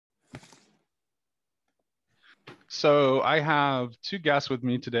So I have two guests with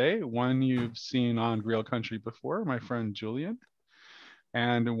me today. One you've seen on Grail Country before, my friend Julian,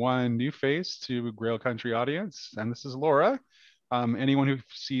 and one new face to Grail Country audience, and this is Laura. Anyone who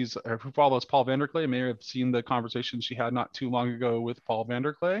sees or who follows Paul Vanderklay may have seen the conversation she had not too long ago with Paul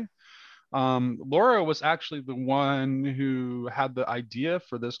Vanderklay. Laura was actually the one who had the idea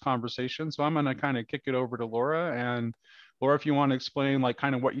for this conversation, so I'm going to kind of kick it over to Laura. And Laura, if you want to explain like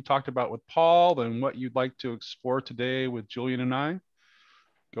kind of what you talked about with Paul and what you'd like to explore today with Julian and I,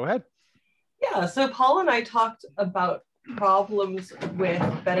 go ahead. Yeah, so Paul and I talked about problems with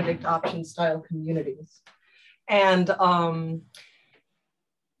Benedict option style communities. And the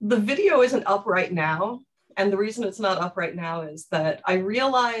video isn't up right now. And the reason it's not up right now is that I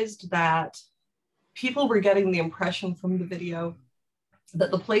realized that people were getting the impression from the video that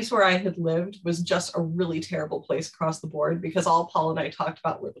the place where I had lived was just a really terrible place across the board, because all Paul and I talked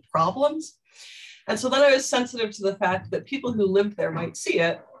about were the problems. And so then I was sensitive to the fact that people who lived there might see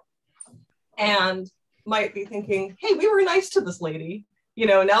it and might be thinking, hey, we were nice to this lady. You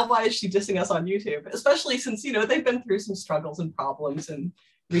know, now why is she dissing us on YouTube? Especially since, you know, they've been through some struggles and problems in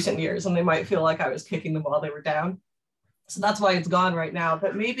recent years, and they might feel like I was kicking them while they were down. So that's why it's gone right now.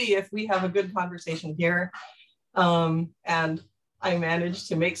 But maybe if we have a good conversation here, and I manage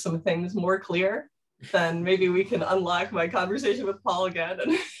to make some things more clear, then maybe we can unlock my conversation with Paul again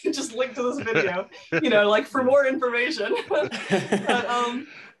and just link to this video, you know, like for more information. But,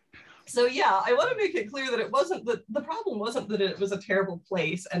 so yeah, I want to make it clear that it wasn't that the problem wasn't that it was a terrible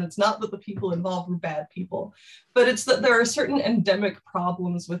place, and it's not that the people involved were bad people, but it's that there are certain endemic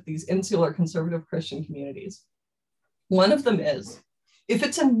problems with these insular conservative Christian communities. One of them is, if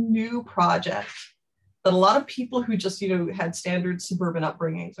it's a new project that a lot of people who just, you know, had standard suburban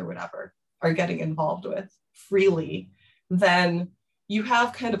upbringings or whatever are getting involved with freely, then you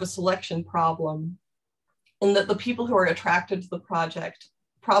have kind of a selection problem in that the people who are attracted to the project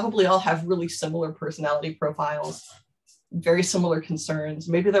probably all have really similar personality profiles, very similar concerns.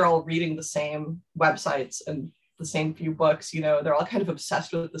 Maybe they're all reading the same websites and the same few books, you know, they're all kind of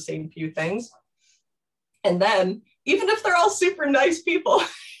obsessed with the same few things. And then, even if they're all super nice people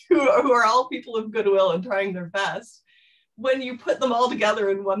who are all people of goodwill and trying their best, when you put them all together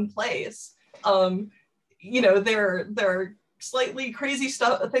in one place, you know, they're slightly crazy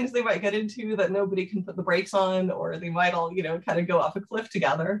stuff, things they might get into that nobody can put the brakes on, or they might all, you know, kind of go off a cliff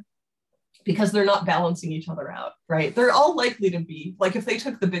together because they're not balancing each other out, right? They're all likely to be, like if they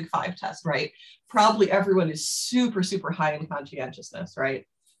took the Big Five test, right? Probably everyone is super, super high in conscientiousness, right?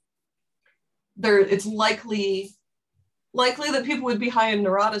 It's likely that people would be high in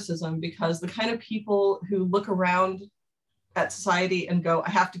neuroticism, because the kind of people who look around at society and go, I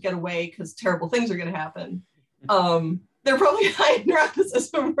have to get away because terrible things are going to happen. They're probably high in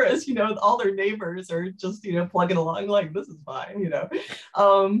neuroticism, whereas, you know, all their neighbors are just, you know, plugging along like, this is fine, you know.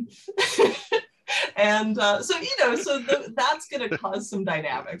 And so, you know, that's going to cause some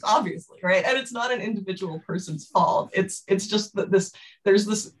dynamics, obviously, right? And it's not an individual person's fault. It's just that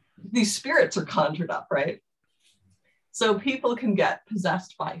these spirits are conjured up, right? So people can get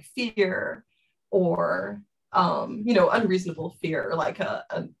possessed by fear, or, you know, unreasonable fear, like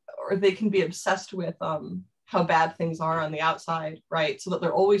or they can be obsessed with how bad things are on the outside, right? So that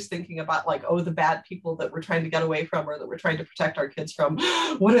they're always thinking about like, oh, the bad people that we're trying to get away from, or that we're trying to protect our kids from,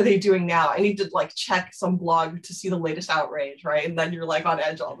 what are they doing now? I need to like check some blog to see the latest outrage, right? And then you're like on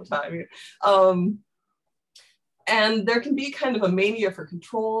edge all the time. And there can be kind of a mania for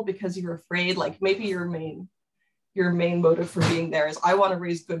control, because you're afraid, like maybe your main motive for being there is, I want to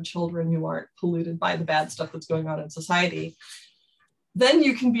raise good children who aren't polluted by the bad stuff that's going on in society. Then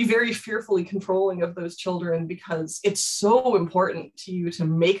you can be very fearfully controlling of those children, because it's so important to you to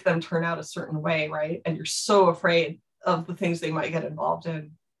make them turn out a certain way, right? And you're so afraid of the things they might get involved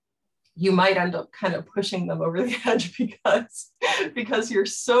in. You might end up kind of pushing them over the edge because you're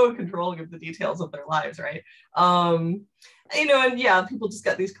so controlling of the details of their lives, right? You know, and yeah, people just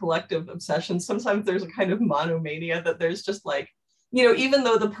get these collective obsessions. Sometimes there's a kind of monomania that there's just like, you know, even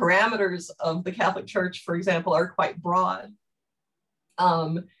though the parameters of the Catholic Church, for example, are quite broad,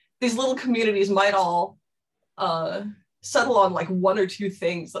 these little communities might all settle on like one or two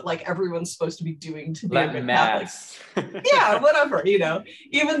things that like everyone's supposed to be doing to be a good Catholic. Yeah, whatever, you know,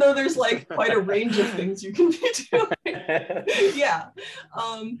 even though there's like quite a range of things you can be doing. Yeah.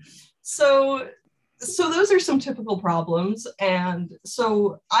 So those are some typical problems. And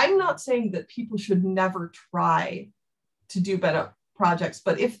so I'm not saying that people should never try to do better projects,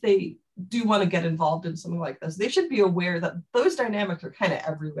 but if they do want to get involved in something like this, they should be aware that those dynamics are kind of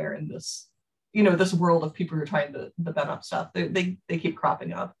everywhere in this, you know, this world of people who are trying to bend up stuff. They keep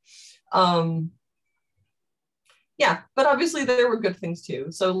cropping up. Yeah, but obviously there were good things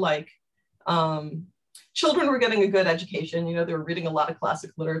too. So like children were getting a good education, you know, they were reading a lot of classic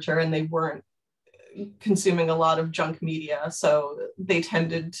literature and they weren't consuming a lot of junk media. So they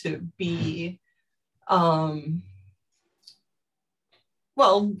tended to be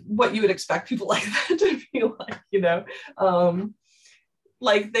well, what you would expect people like that to be like, you know.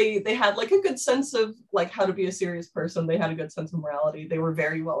 Like they had like a good sense of like how to be a serious person. They had a good sense of morality. They were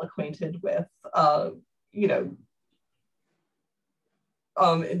very well acquainted with you know,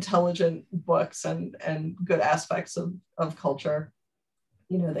 intelligent books and good aspects of culture.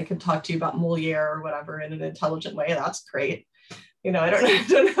 You know, they could talk to you about Moliere or whatever in an intelligent way. That's great. You know, I don't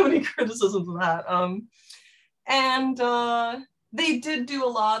have any criticisms of that. And they did do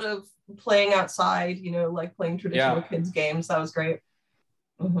a lot of playing outside, you know, like playing traditional kids games. That was great.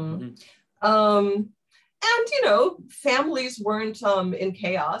 And you know, families weren't in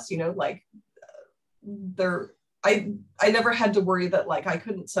chaos, you know, like they're I never had to worry that like I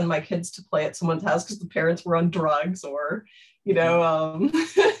couldn't send my kids to play at someone's house because the parents were on drugs or, you know,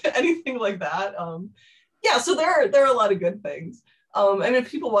 anything like that. Yeah, so there are a lot of good things. And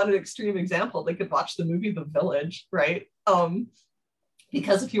if people wanted an extreme example, they could watch the movie The Village, right?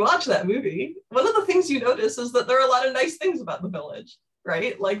 Because if you watch that movie, one of the things you notice is that there are a lot of nice things about the village,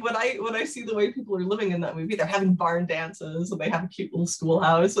 right? Like when I see the way people are living in that movie, they're having barn dances and they have a cute little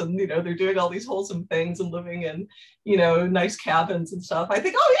schoolhouse and, you know, they're doing all these wholesome things and living in, you know, nice cabins and stuff. I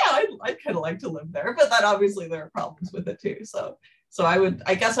think, oh yeah, I'd kind of like to live there, but that obviously there are problems with it too. So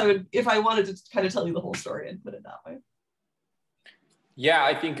I guess I would, if I wanted to kind of tell you the whole story, I'd put it that way. Yeah,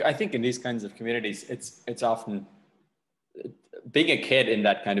 I think in these kinds of communities, it's often being a kid in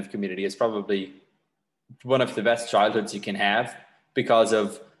that kind of community is probably one of the best childhoods you can have because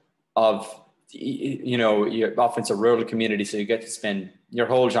of you know, often it's a rural community, so you get to spend your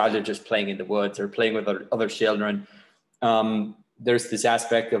whole childhood just playing in the woods or playing with other children. There's this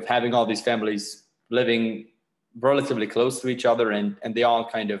aspect of having all these families living relatively close to each other and they all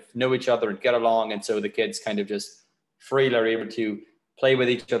kind of know each other and get along, and so the kids kind of just freely are able to play with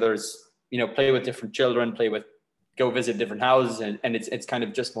each other's, you know, play with different children, go visit different houses, and it's kind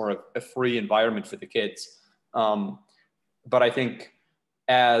of just more of a free environment for the kids. But I think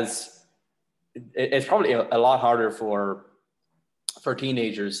it's probably a lot harder for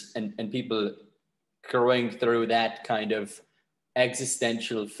teenagers and people growing through that kind of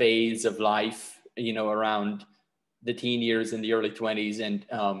existential phase of life, you know, around the teen years in the early 20s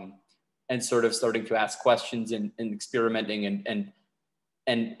and sort of starting to ask questions and experimenting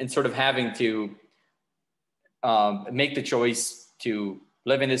and sort of having to make the choice to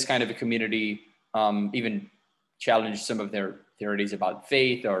live in this kind of a community, even challenge some of their theories about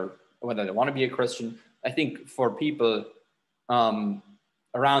faith or whether they want to be a Christian. I think for people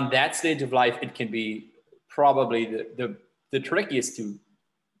around that stage of life, it can be probably the trickiest to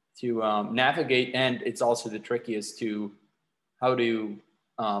navigate, and it's also the trickiest to how to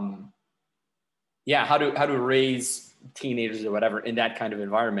raise teenagers or whatever in that kind of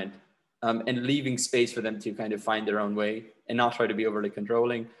environment. And leaving space for them to kind of find their own way and not try to be overly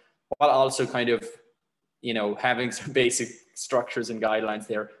controlling, while also kind of, you know, having some basic structures and guidelines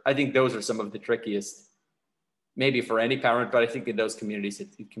there. I think those are some of the trickiest, maybe for any parent, but I think in those communities,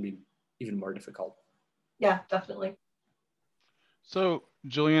 it can be even more difficult. Yeah, definitely. So,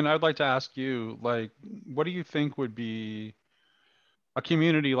 Julian, I'd like to ask you, like, what do you think would be a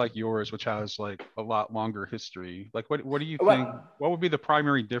community like yours, which has like a lot longer history? Like, what do you think? What would be the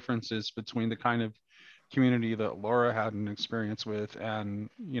primary differences between the kind of community that Laura had an experience with, and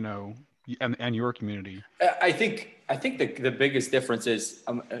you know, and your community? I think the biggest difference is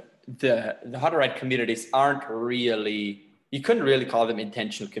the Hutterite communities aren't really, you couldn't really call them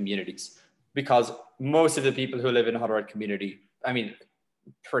intentional communities, because most of the people who live in a Hutterite community, I mean,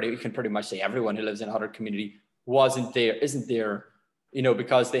 you can pretty much say everyone who lives in a Hutterite community isn't there, you know,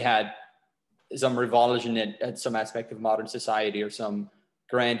 because they had some revulsion at some aspect of modern society or some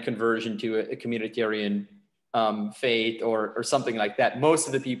grand conversion to a communitarian faith or something like that. Most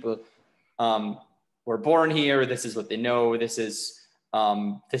of the people were born here. This is what they know. This is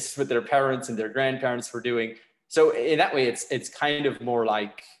what their parents and their grandparents were doing. So in that way, it's kind of more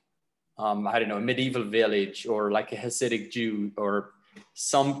like, I don't know, a medieval village or like a Hasidic Jew or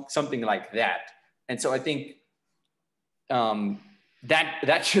something like that. And so I think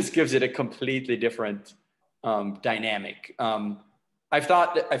that just gives it a completely different dynamic. I've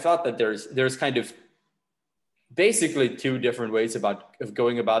thought that there's kind of basically two different ways of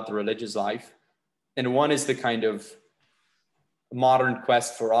going about the religious life, and one is the kind of modern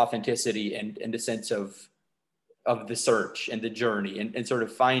quest for authenticity and the sense of the search and the journey and sort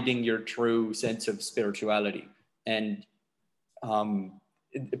of finding your true sense of spirituality. and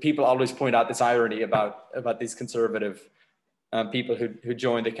people always point out this irony about these conservative people who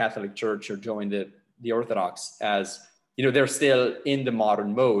join the Catholic Church or join the Orthodox, as they're still in the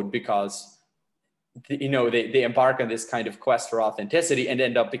modern mode, because they embark on this kind of quest for authenticity and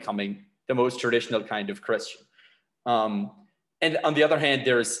end up becoming the most traditional kind of Christian. And on the other hand,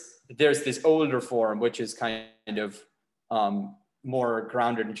 there's this older form, which is kind of more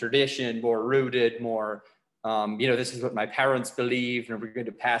grounded in tradition, more rooted, more, this is what my parents believe, and we're going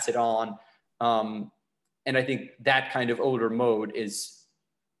to pass it on. And I think that kind of older mode is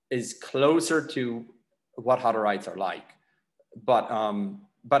closer to what Hutterites are like. But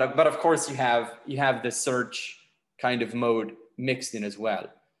of course you have the search kind of mode mixed in as well.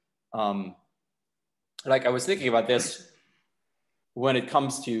 Like I was thinking about this when it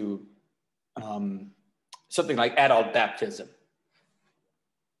comes to something like adult baptism.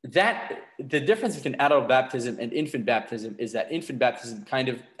 That the difference between adult baptism and infant baptism is that infant baptism kind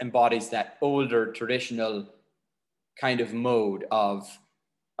of embodies that older traditional kind of mode of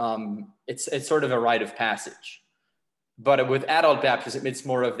it's sort of a rite of passage. But with adult baptism, it's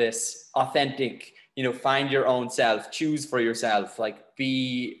more of this authentic, find your own self, choose for yourself, like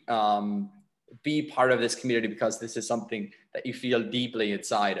be part of this community because this is something that you feel deeply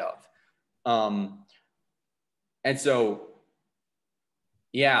inside of. And so,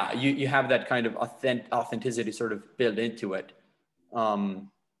 yeah, you have that kind of authenticity sort of built into it.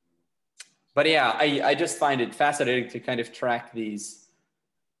 But yeah, I just find it fascinating to kind of track these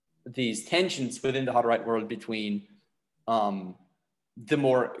tensions within the Hutterite world between the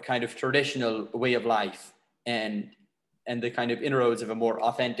more kind of traditional way of life and the kind of inroads of a more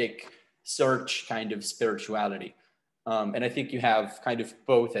authentic search kind of spirituality. And I think you have kind of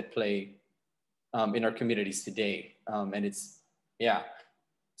both at play in our communities today. And it's, yeah.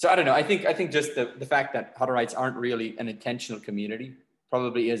 So I don't know. I think just the fact that Hutterites aren't really an intentional community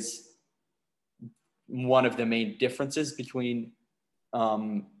probably is one of the main differences between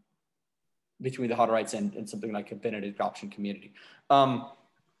the Hutterites and something like a Benedict adoption community. Well,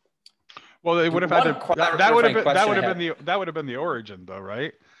 they would have had to. That would have been the origin, though,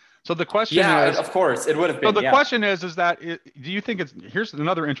 right? So the question is, of course, it would have been. So the question is that do you think it's? Here's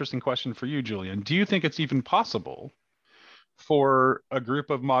another interesting question for you, Julian. Do you think it's even possible for a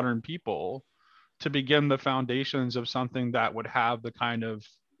group of modern people to begin the foundations of something that would have the kind of,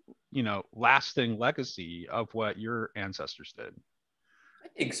 lasting legacy of what your ancestors did? I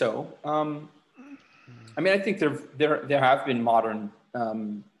think so. I mean, I think there have been modern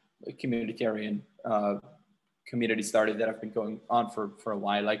communitarian communities started that have been going on for a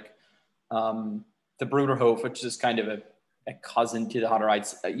while, like the Bruderhof, which is kind of a cousin to the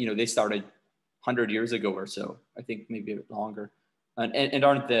Hutterites. They started 100 years ago or so, I think maybe a bit longer, and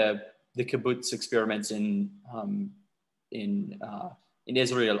aren't the kibbutz experiments in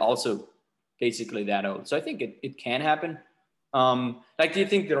Israel also basically that old? So I think it can happen. Do you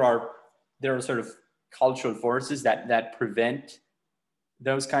think there are sort of cultural forces that prevent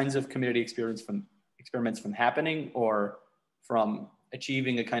those kinds of community experiments from happening or from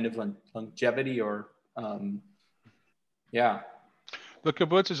achieving a kind of longevity or yeah? The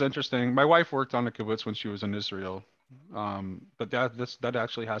kibbutz is interesting. My wife worked on a kibbutz when she was in Israel, but that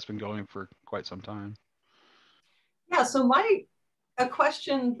actually has been going for quite some time. Yeah. So a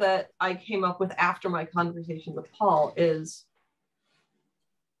question that I came up with after my conversation with Paul is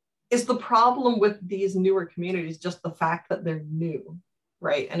the problem with these newer communities just the fact that they're new,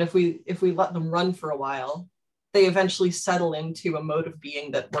 right? And if we let them run for a while, they eventually settle into a mode of being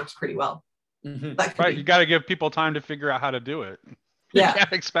that works pretty well. Mm-hmm. Right. You got to give people time to figure out how to do it. You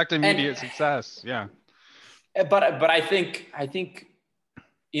can't expect immediate success. Yeah. But I think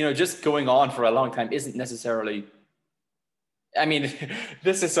just going on for a long time isn't necessarily. I mean,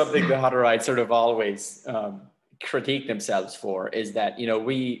 this is something the Hutterites sort of always critique themselves for, is that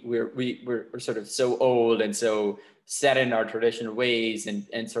we're sort of so old and so set in our traditional ways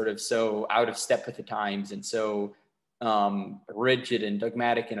and sort of so out of step with the times and so rigid and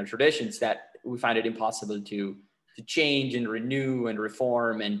dogmatic in our traditions that we find it impossible to change and renew and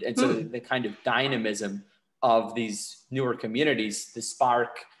reform, and so the kind of dynamism of these newer communities, the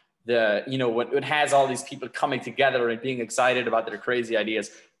spark, what has all these people coming together and being excited about their crazy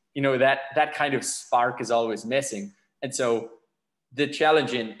ideas, that kind of spark is always missing. And so the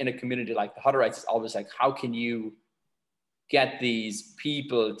challenge in a community like the Hutterites is always like, how can you get these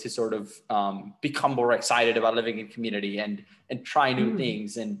people to sort of become more excited about living in community and try new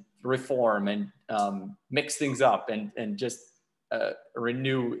things and reform and mix things up and just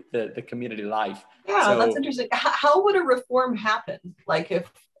renew the community life. Yeah, so, that's interesting. How would a reform happen? Like if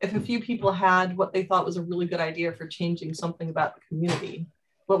if a few people had what they thought was a really good idea for changing something about the community,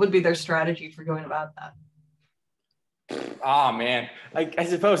 what would be their strategy for going about that? Oh man, like I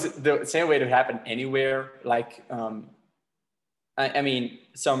suppose the same way to happen anywhere. Like, I mean,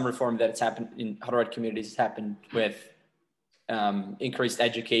 some reform that's happened in Hutterite communities has happened with increased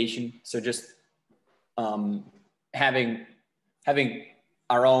education. So just having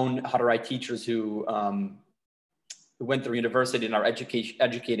our own Hutterite teachers who went through university and are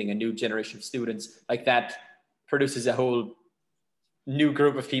educating a new generation of students, like that produces a whole new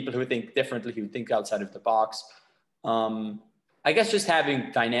group of people who think differently, who think outside of the box. I guess just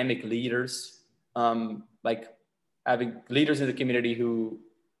having dynamic leaders, like having leaders in the community who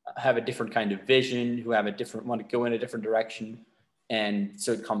have a different kind of vision, who have want to go in a different direction. And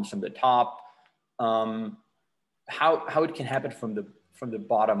so it comes from the top. How it can happen from the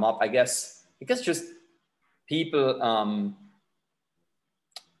bottom up, I guess just people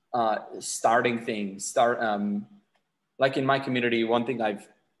starting things, like in my community, one thing I've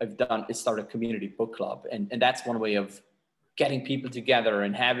done is start a community book club. And that's one way of getting people together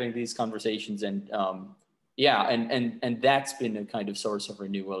and having these conversations. And and that's been a kind of source of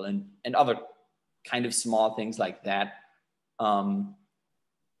renewal and other kind of small things like that.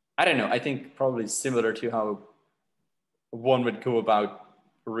 I don't know, I think probably similar to how one would go about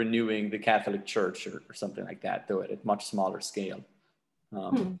renewing the Catholic Church or something like that, though at a much smaller scale.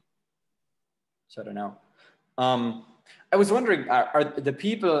 So I don't know. I was wondering, are the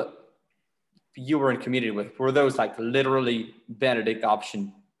people you were in community with, were those like literally Benedict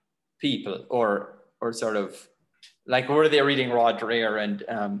option people, or sort of like, were they reading Rod Dreher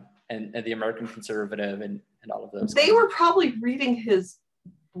and the American Conservative and all of those? They were probably reading his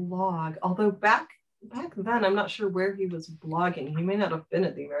blog, although back then, I'm not sure where he was blogging. He may not have been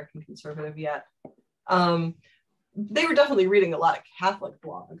at the American Conservative yet. They were definitely reading a lot of Catholic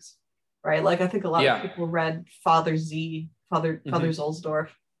blogs, right? Like I think a lot of people read Father Zolsdorf,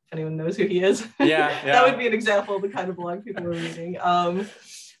 if anyone knows who he is. That would be an example of the kind of blog people were reading. A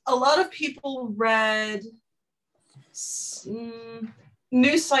lot of people read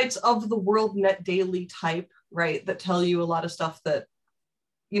news sites of the World Net Daily type, right? That tell you a lot of stuff that,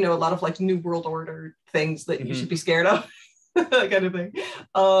 a lot of like New World Order things that you should be scared of, that kind of thing.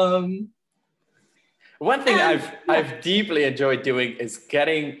 One thing I've deeply enjoyed doing is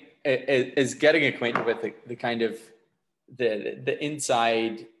getting acquainted with the kind of the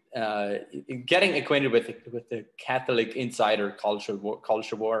inside, getting acquainted with the Catholic insider culture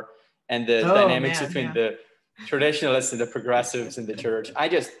war and the dynamics between the traditionalists and the progressives in the church. I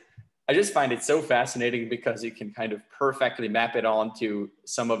just find it so fascinating because you can kind of perfectly map it onto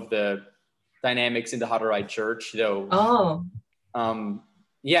some of the dynamics in the Hutterite church, though. I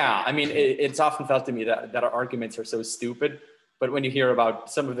mean, it's often felt to me that our arguments are so stupid, but when you hear about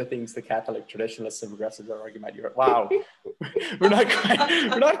some of the things the Catholic traditionalists and progressives are arguing about, you're like, wow, we're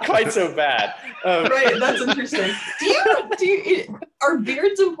not quite so bad. Right, that's interesting. Do you are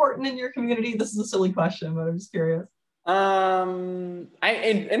beards important in your community? This is a silly question, but I'm just curious. In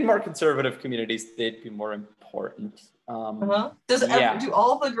more conservative communities, they'd be more important. Do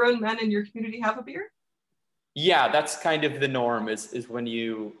all the grown men in your community have a beard? Yeah, that's kind of the norm. Is when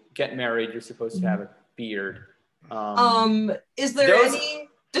you get married, you're supposed to have a beard. Is there any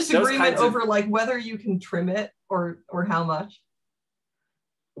disagreement over like whether you can trim it or how much?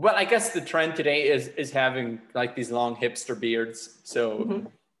 Well, I guess the trend today is having like these long hipster beards. So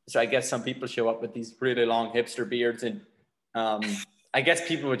I guess some people show up with these really long hipster beards, and I guess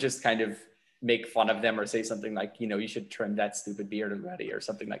people would just kind of make fun of them or say something like, you should trim that stupid beard already or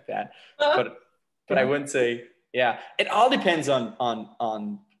something like that. But I wouldn't say, it all depends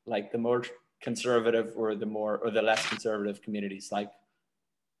on like the more conservative or the less conservative communities. Like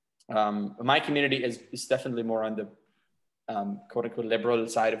my community is definitely more on the quote unquote liberal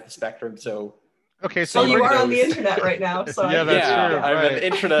side of the spectrum. So you are on the internet right now. So that's true. I'm on the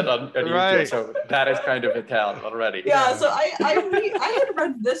internet on YouTube, so that is kind of a tell already. Yeah, so I had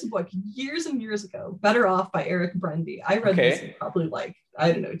read this book years and years ago, Better Off by Eric Brendy. I read this in probably like,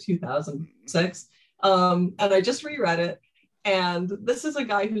 I don't know, 2006. And I just reread it. And this is a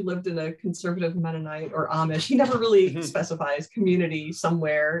guy who lived in a conservative Mennonite or Amish. He never really specifies community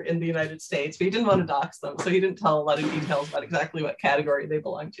somewhere in the United States, but he didn't want to dox them. So he didn't tell a lot of details about exactly what category they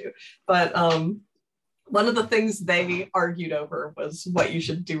belong to. But one of the things they argued over was what you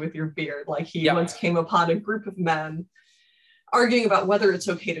should do with your beard. Like he once came upon a group of men arguing about whether it's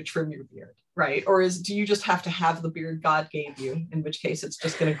okay to trim your beard, right? Or do you just have to have the beard God gave you, in which case it's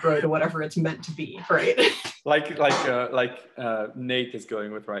just going to grow to whatever it's meant to be, right? like Nate is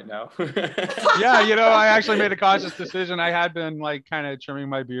going with right now. Yeah, I actually made a conscious decision. I had been like kind of trimming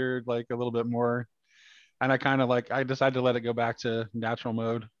my beard like a little bit more, and I decided to let it go back to natural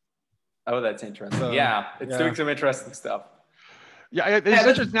mode. Oh, that's interesting. So, it's doing some interesting stuff. Yeah, it's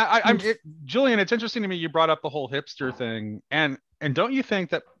interesting. Now, Julian, it's interesting to me you brought up the whole hipster thing, and don't you think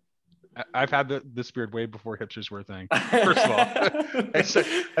that I've had this beard way before hipsters were a thing? First of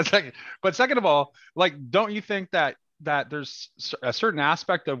all, but second of all, like, don't you think that there's a certain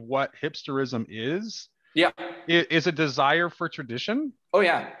aspect of what hipsterism is? Yeah, is a desire for tradition. Oh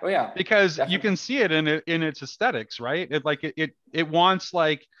yeah, because definitely. You can see it in its aesthetics, right? It wants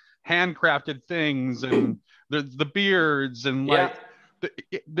like handcrafted things and the beards and like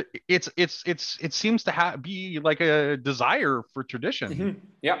it seems to be like a desire for tradition.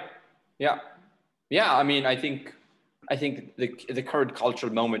 Yeah. I mean, I think the current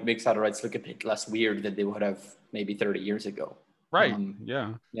cultural moment makes Hutterites look a bit less weird than they would have maybe 30 years ago. Right.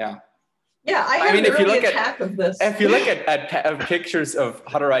 Yeah, I mean, if you look at pictures of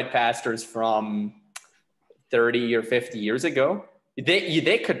Hutterite pastors from 30 or 50 years ago,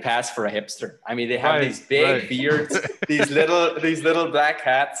 they could pass for a hipster. I mean, they have these big beards, these little black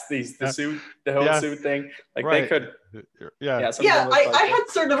hats, the whole suit thing. Like they could. I had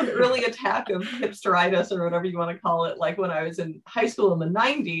sort of an early attack of hipsteritis or whatever you want to call it, like when I was in high school in the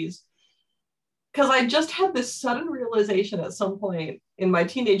 90s. Because I just had this sudden realization at some point in my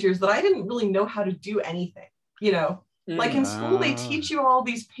teenage years that I didn't really know how to do anything. Like in school, they teach you all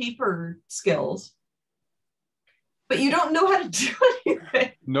these paper skills, but you don't know how to do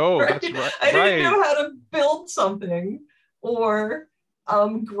anything. No, right? That's right. I didn't know how to build something or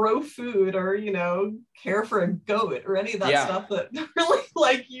grow food or, care for a goat or any of that stuff that really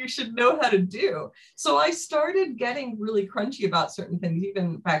like you should know how to do. So I started getting really crunchy about certain things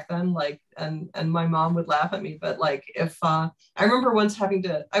even back then, like, and my mom would laugh at me, but like if, I remember once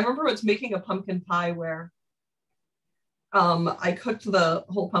making a pumpkin pie where I cooked the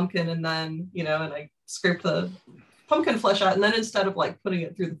whole pumpkin and then, and I scraped the pumpkin flesh out, and then instead of like putting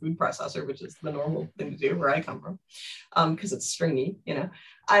it through the food processor, which is the normal thing to do where I come from, because it's stringy,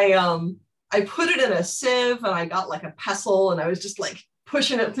 I put it in a sieve and I got like a pestle and I was just like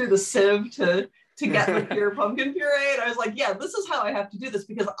pushing it through the sieve to get the pure pumpkin puree. And I was like, yeah, this is how I have to do this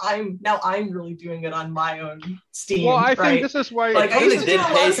because I'm really doing it on my own steam. Well, I think this is why it really did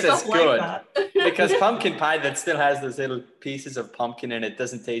taste as good because pumpkin pie that still has those little pieces of pumpkin in it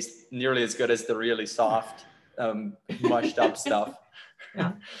doesn't taste nearly as good as the really soft mushed up stuff.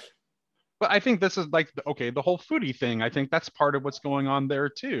 Yeah. But I think this is like, the whole foodie thing. I think that's part of what's going on there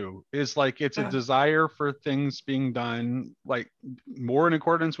too, is like, it's a desire for things being done like more in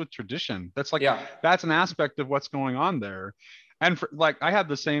accordance with tradition. That's like, that's an aspect of what's going on there. And I had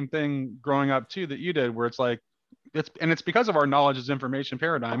the same thing growing up too, that you did, where it's like, it's because of our knowledge as information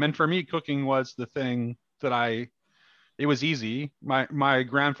paradigm. And for me, cooking was the thing that it was easy. My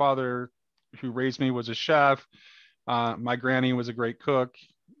grandfather who raised me was a chef. My granny was a great cook.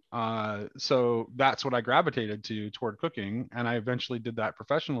 So that's what I gravitated toward cooking. And I eventually did that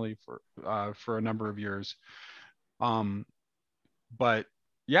professionally for a number of years. But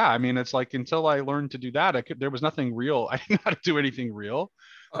yeah, I mean, it's like, until I learned to do that, there was nothing real. I didn't know how to do anything real.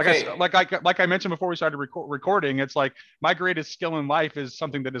 Like I mentioned before we started recording, it's like my greatest skill in life is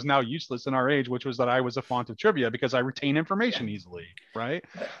something that is now useless in our age, which was that I was a font of trivia because I retain information easily, right?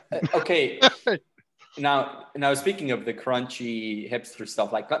 Okay. Now, speaking of the crunchy hipster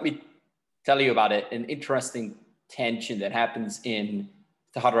stuff, like, let me tell you about an interesting tension that happens in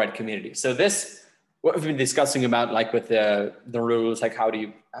the Hutterite community. So what we've been discussing about, like with the rules, like how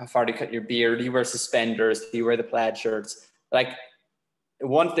far do you cut your beard? Do you wear suspenders? Do you wear the plaid shirts? Like,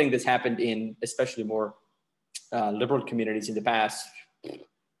 one thing that's happened in especially more liberal communities in the past,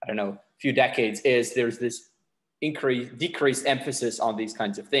 I don't know, few decades, is there's this decreased emphasis on these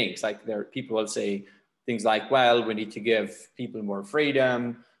kinds of things. Like, people will say things like, well, we need to give people more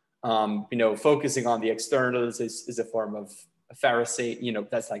freedom. Focusing on the externals is a form of a Pharisee,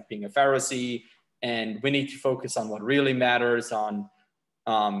 that's like being a Pharisee. And we need to focus on what really matters, on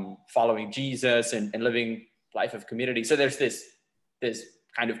following Jesus and living life of community. So there's this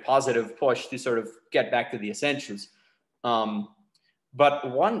kind of positive push to sort of get back to the essentials.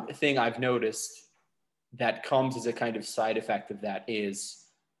 But one thing I've noticed that comes as a kind of side effect of that is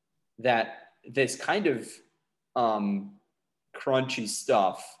that this kind of crunchy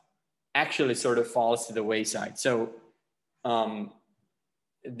stuff actually sort of falls to the wayside. So I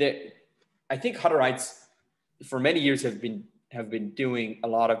think Hutterites for many years have been have been doing a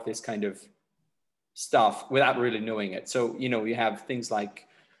lot of this kind of stuff without really knowing it. So, you know, you have things like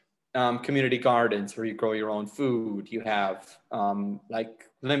community gardens where you grow your own food. You have like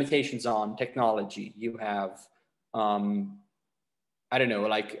limitations on technology. You have, I don't know,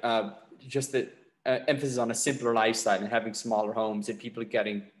 like just the emphasis on a simpler lifestyle and having smaller homes and people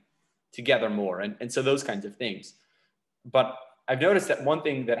getting together more. And so those kinds of things. But I've noticed that one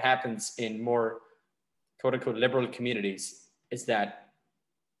thing that happens in more quote unquote liberal communities is that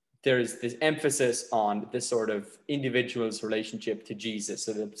there's this emphasis on this sort of individual's relationship to Jesus.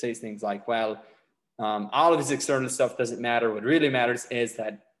 So they'll say things like, well, all of this external stuff doesn't matter. What really matters is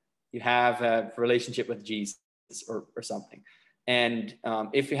that you have a relationship with Jesus or something. And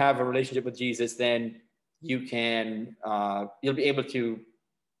if you have a relationship with Jesus, then you can, you'll be able to,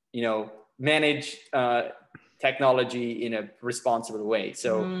 you know, manage technology in a responsible way.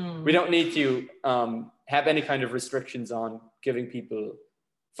 So we don't need to have any kind of restrictions on giving people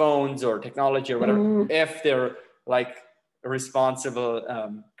phones or technology or whatever. If they're like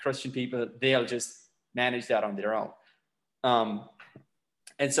responsible Christian people, they'll just manage that on their own.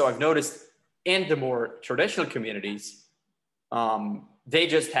 And so I've noticed in the more traditional communities, they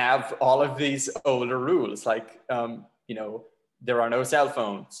just have all of these older rules, like, you know, there are no cell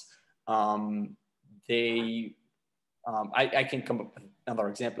phones. I can come up with another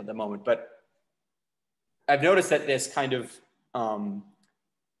example at the moment, but I've noticed that this kind of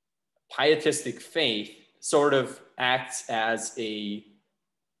pietistic faith sort of acts as a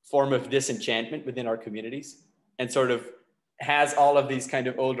form of disenchantment within our communities and sort of has all of these kind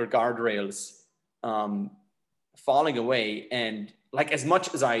of older guardrails falling away. And like, as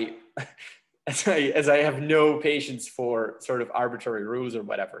much as I have no patience for sort of arbitrary rules or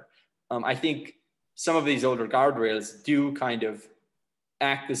whatever, I think some of these older guardrails do kind of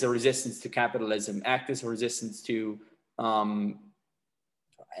act as a resistance to capitalism, act as a resistance to,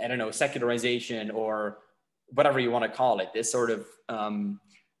 I don't know, secularization or whatever you want to call it, this sort of, I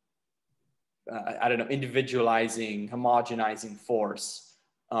don't know, individualizing, homogenizing force.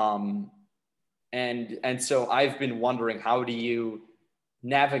 And so I've been wondering, how do you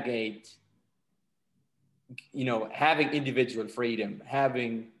navigate, you know, having individual freedom,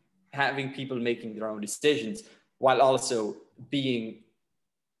 having people making their own decisions, while also being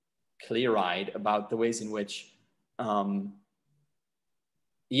clear-eyed about the ways in which,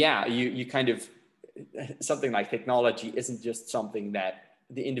 you kind of, something like technology isn't just something that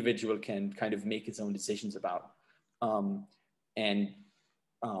the individual can kind of make its own decisions about.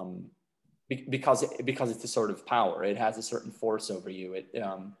 Because it's a sort of power, it has a certain force over you.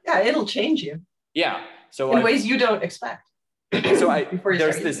 It'll change you. Yeah. So in ways you don't expect. So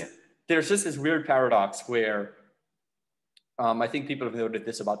there's just this weird paradox where I think people have noted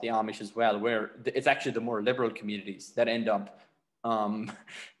this about the Amish as well, where it's actually the more liberal communities that end up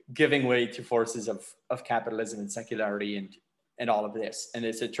giving way to forces of capitalism and secularity and all of this. And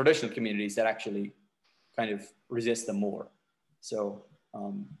it's the traditional communities that actually kind of resist them more. So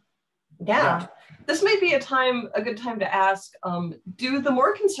this may be a good time to ask, do the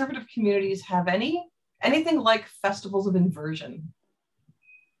more conservative communities have anything like festivals of inversion?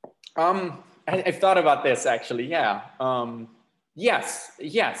 I've thought about this actually. Yes,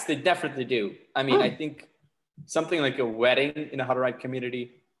 they definitely do. I mean, I think something like a wedding in a Hutterite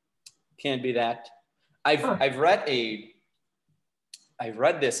community can be that. I've read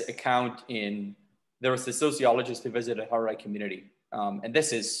this account there was a sociologist who visited a Hutterite community, and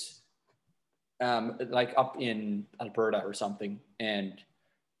this is like up in Alberta or something, and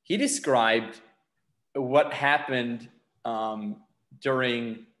he described what happened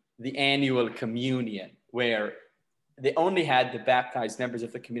during the annual communion, where they only had the baptized members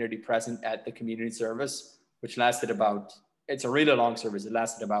of the community present at the community service, which lasted it's a really long service. It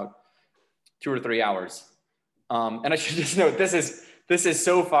lasted about 2 or 3 hours. And I should just note, this is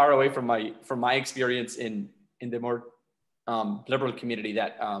so far away from my experience in the more liberal community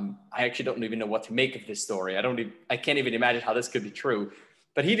that I actually don't even know what to make of this story. I can't even imagine how this could be true.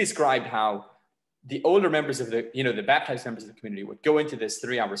 But he described how the older members of the baptized members of the community would go into this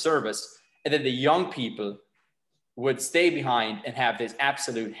 3-hour service, and then the young people would stay behind and have this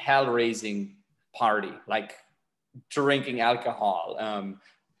absolute hell-raising party, like drinking alcohol,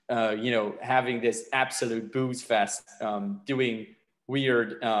 having this absolute booze fest, doing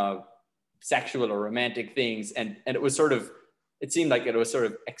weird sexual or romantic things. And it seemed like it was sort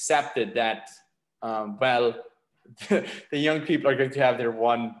of accepted that, the young people are going to have their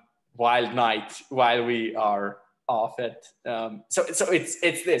one wild night while we are off it. So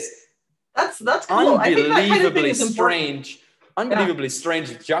it's this. That's cool. Unbelievably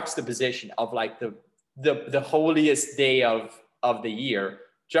strange juxtaposition of like the holiest day of of the year,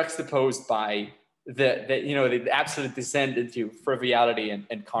 juxtaposed by the absolute descent into frivolity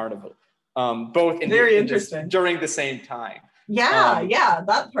and carnival, both during the same time. Yeah,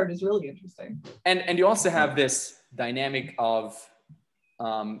 that part is really interesting. And you also have this dynamic of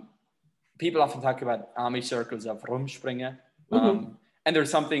people often talk about Amish circles of rumspringen, and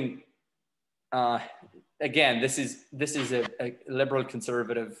there's something. Again, this is a liberal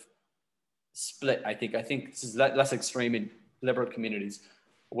conservative split. I think this is less extreme in liberal communities,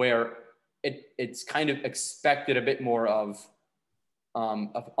 where it's kind of expected a bit more of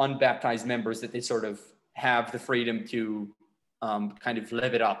unbaptized members, that they sort of have the freedom to kind of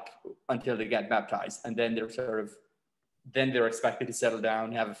live it up until they get baptized, and then they're expected to settle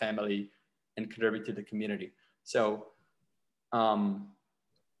down, have a family, and contribute to the community. So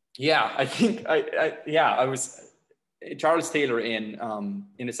I think I was Charles Taylor in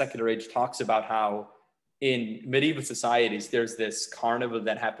A Secular Age talks about how in medieval societies there's this carnival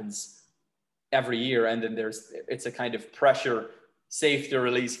that happens every year, and then it's a kind of pressure safety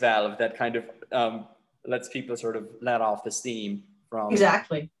release valve that kind of lets people sort of let off the steam from and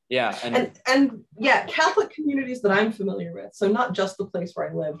Catholic communities that I'm familiar with, so not just the place where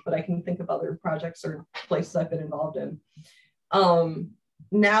I live, but I can think of other projects or places I've been involved in.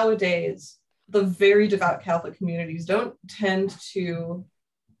 Nowadays, the very devout Catholic communities don't tend to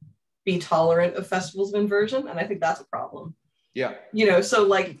be tolerant of festivals of inversion, and I think that's a problem. Yeah. So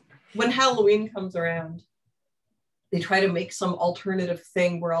like when Halloween comes around, they try to make some alternative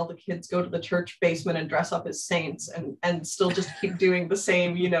thing where all the kids go to the church basement and dress up as saints and still just keep doing the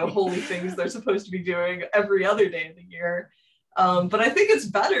same, holy things they're supposed to be doing every other day of the year. But I think it's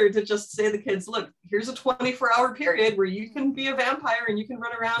better to just say to the kids, look, here's a 24-hour period where you can be a vampire and you can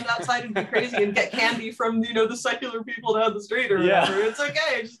run around outside and be crazy and get candy from, the secular people down the street or whatever. It's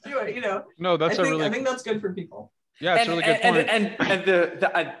okay, just do it, No, I think that's good for people. Yeah, it's a really good point.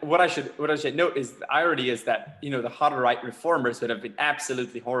 And what I should note is the irony is that, the Hutterite reformers would have been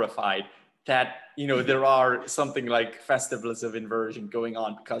absolutely horrified that, there are something like festivals of inversion going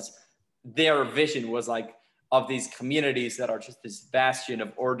on, because their vision was like, of these communities that are just this bastion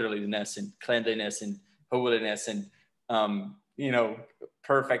of orderliness and cleanliness and holiness and,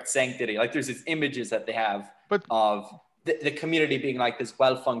 perfect sanctity. Like there's these images that they have of the community being like this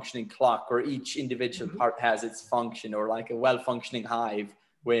well-functioning clock where each individual part has its function, or like a well-functioning hive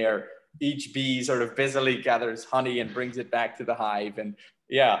where each bee sort of busily gathers honey and brings it back to the hive. And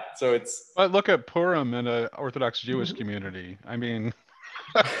so it's... But look at Purim in an Orthodox Jewish community. I mean...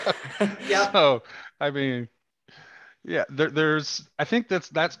 there's I think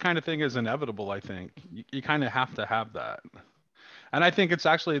that's kind of thing is inevitable. I think you kind of have to have that, and I think it's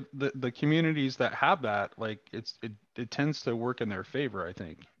actually the communities that have that, like it tends to work in their favor, I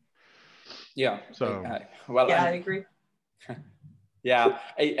think. So I agree.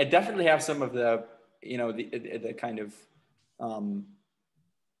 I definitely have some of the the kind of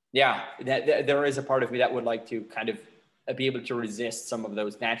there is a part of me that would like to kind of be able to resist some of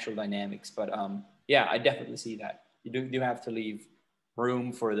those natural dynamics, but I definitely see that. You do have to leave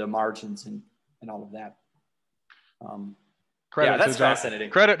room for the margins and all of that. That's fascinating.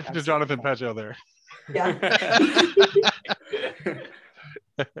 Credit to Jonathan Peggio there. Yeah.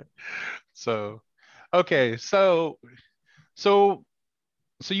 So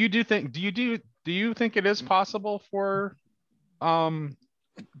you do think? Do you think it is possible for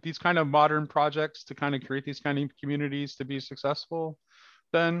these kind of modern projects to kind of create these kind of communities to be successful?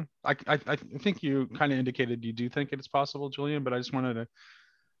 Then I think you kind of indicated you do think it is possible, Julian, but I just wanted to,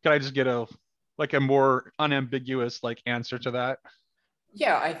 can I just get a more unambiguous answer to that?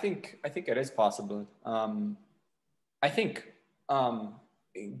 Yeah, I think it is possible. I think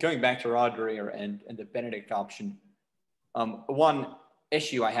going back to Rod Dreher and the Benedict option, one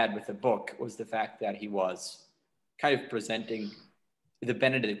issue I had with the book was the fact that he was kind of presenting the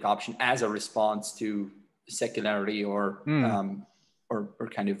Benedict option as a response to secularity or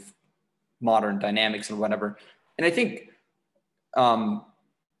kind of modern dynamics or whatever. And I think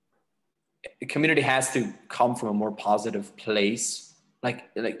community has to come from a more positive place. Like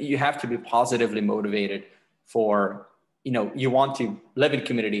you have to be positively motivated for, you want to live in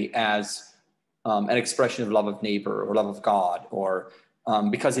community as an expression of love of neighbor or love of God, or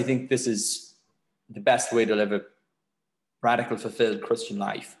because I think this is the best way to live a radical, fulfilled Christian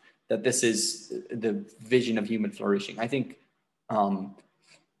life, that this is the vision of human flourishing. I think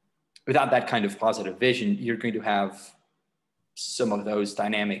without that kind of positive vision, you're going to have some of those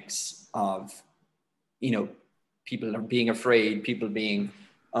dynamics of, people are being afraid, people being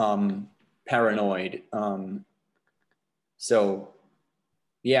paranoid. So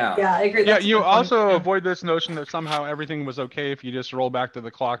Yeah. Yeah, I agree. Yeah, That's a you good point. also Yeah. avoid this notion that somehow everything was okay if you just roll back to the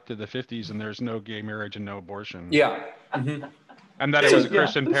clock to the 50s and there's no gay marriage and no abortion. Yeah. Mm-hmm. And that it was a Yeah.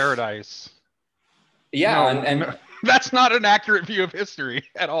 Christian paradise. Yeah. No, And no, that's not an accurate view of history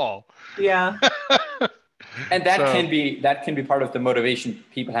at all. Yeah. and that So- can be part of the motivation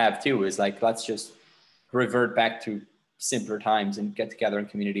people have too, is like, let's just revert back to simpler times and get together in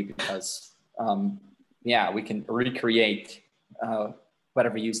community because we can recreate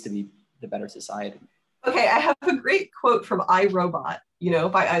whatever used to be the better society. Okay, I have a great quote from I, Robot,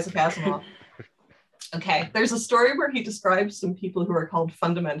 by Isaac Asimov. Okay, there's a story where he describes some people who are called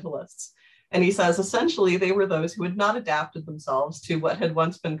fundamentalists. And he says, essentially, they were those who had not adapted themselves to what had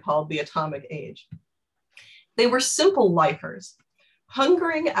once been called the atomic age. They were simple lifers,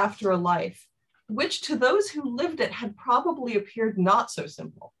 hungering after a life, which to those who lived it had probably appeared not so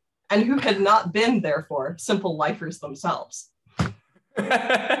simple, and who had not been, therefore, simple lifers themselves.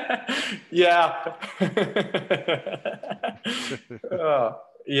 Yeah.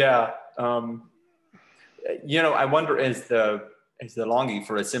 Yeah. I wonder, is the longing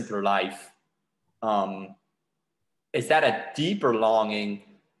for a simpler life, is that a deeper longing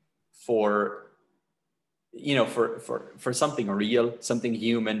for something real, something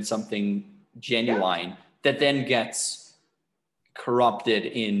human, something genuine, that then gets corrupted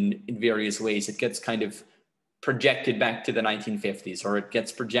in various ways? It gets kind of projected back to the 1950s, or it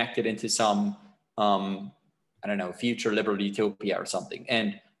gets projected into some future liberal utopia or something.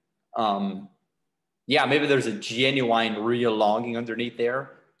 And maybe there's a genuine, real longing underneath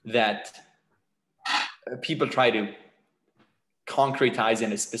there that people try to concretize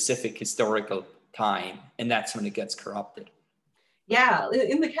in a specific historical time, and that's when it gets corrupted. Yeah,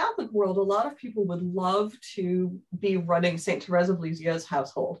 in the Catholic world, a lot of people would love to be running Saint Therese of Lisieux's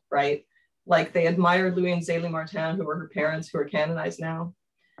household, right? Like, they admire Louis and Zélie Martin, who were her parents, who are canonized now.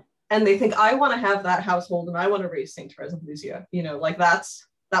 And they think, I want to have that household and I want to raise Saint Therese of Lisieux.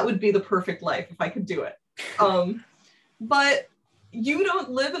 That would be the perfect life if I could do it. But you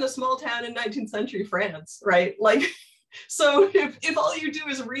don't live in a small town in 19th century France, right? Like, so if all you do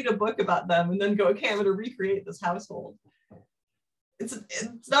is read a book about them and then go, okay, I'm going to recreate this household, it's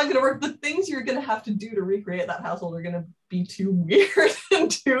not going to work. The things you're going to have to do to recreate that household are going to be too weird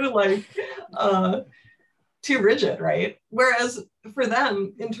and too rigid, right? Whereas for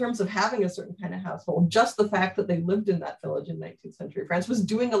them, in terms of having a certain kind of household, just the fact that they lived in that village in 19th century France was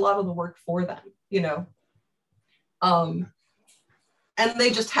doing a lot of the work for them, and they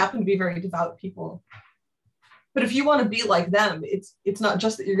just happen to be very devout people. But if you want to be like them, it's not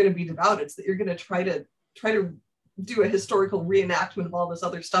just that you're going to be devout, it's that you're going to try to do a historical reenactment of all this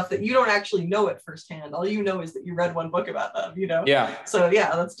other stuff that you don't actually know it firsthand. All you know is that you read one book about them, Yeah. So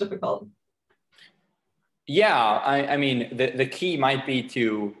yeah, that's difficult. Yeah, I mean, the key might be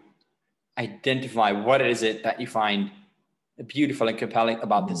to identify what is it that you find beautiful and compelling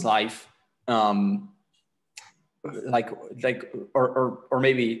about this life, or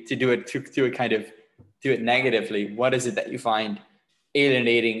maybe to do it negatively. What is it that you find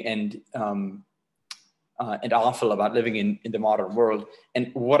alienating and awful about living in the modern world?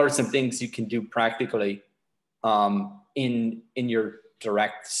 And what are some things you can do practically in your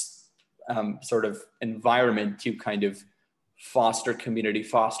direct sort of environment to kind of foster community,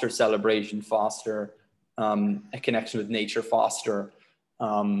 foster celebration, foster a connection with nature, foster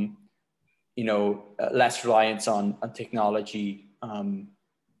less reliance on technology.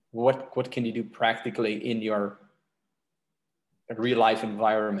 What can you do practically in your real life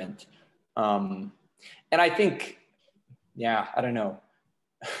environment? And I think, I don't know.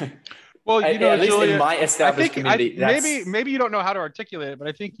 Well, at least Julian, in my established community, maybe you don't know how to articulate it, but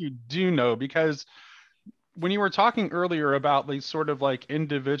I think you do know, because when you were talking earlier about these sort of like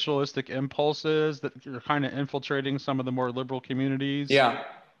individualistic impulses that are kind of infiltrating some of the more liberal communities,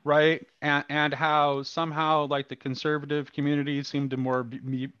 right? And how somehow like the conservative communities seem to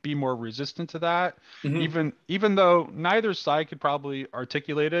be more resistant to that, even though neither side could probably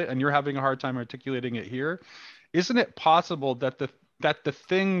articulate it, and you're having a hard time articulating it here. Isn't it possible that the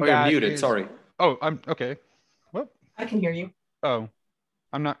thing you're muted, sorry. Oh, I'm okay. What? I can hear you. Oh,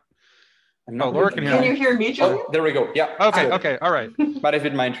 I'm not. Laura can hear me. Can you hear me, Julian? Oh, there we go. Yeah. Okay. All right. But if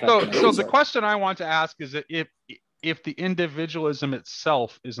it might. So the question I want to ask is that if the individualism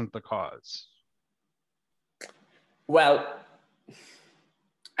itself isn't the cause. Well,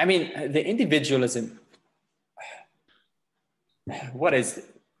 I mean, the individualism. What is it?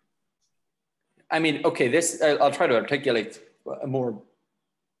 I mean, okay, I'll try to articulate more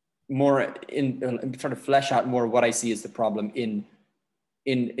in trying to flesh out more what I see as the problem in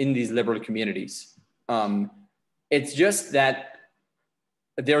these liberal communities. It's just that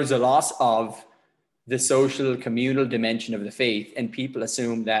there's a loss of the social communal dimension of the faith, and people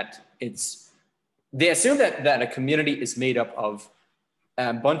assume that they assume that a community is made up of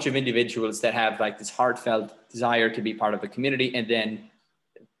a bunch of individuals that have like this heartfelt desire to be part of a community, and then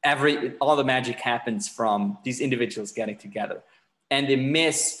all the magic happens from these individuals getting together, and they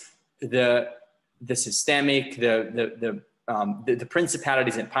miss the systemic, the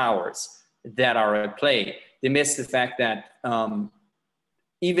principalities and powers that are at play. They miss the fact that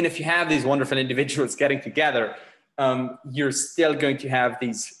even if you have these wonderful individuals getting together, you're still going to have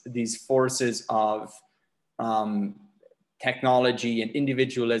these forces of technology and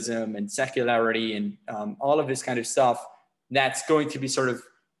individualism and secularity and all of this kind of stuff that's going to be sort of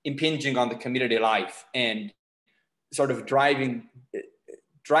impinging on the community life and sort of driving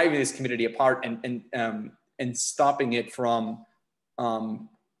this community apart and stopping it from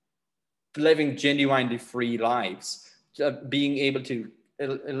living genuinely free lives, being able to.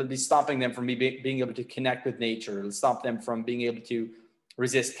 It'll be stopping them from being able to connect with nature. It'll stop them from being able to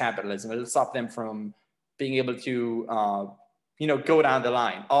resist capitalism. It'll stop them from being able to, go down the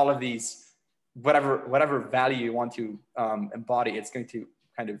line. All of these, whatever value you want to embody, it's going to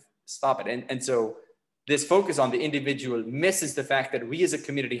kind of stop it. And so this focus on the individual misses the fact that we as a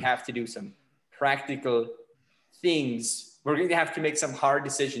community have to do some practical things. We're going to have to make some hard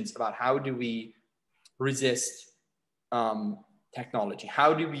decisions about how do we resist technology?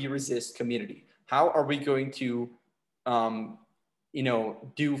 How do we resist community? How are we going to,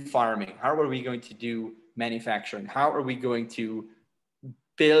 do farming? How are we going to do manufacturing? How are we going to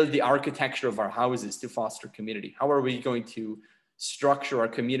build the architecture of our houses to foster community? How are we going to structure our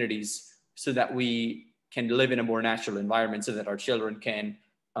communities so that we can live in a more natural environment, so that our children can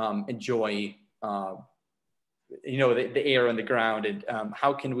enjoy, the air on the ground? And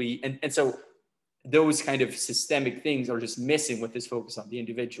how can we, and so those kind of systemic things are just missing with this focus on the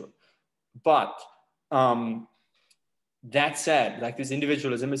individual. But that said, like this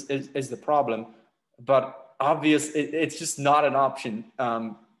individualism is the problem, but it's just not an option.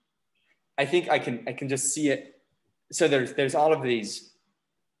 I think I can just see it. So there's all of these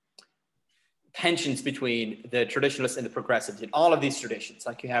tensions between the traditionalists and the progressives in all of these traditions.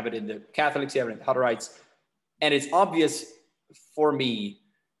 Like you have it in the Catholics, you have it in the Hutterites, and it's obvious for me,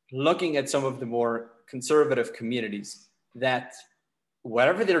 looking at some of the more conservative communities, that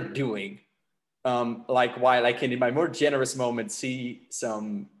whatever they're doing, while I can in my more generous moments see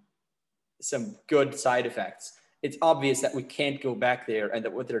some good side effects, it's obvious that we can't go back there and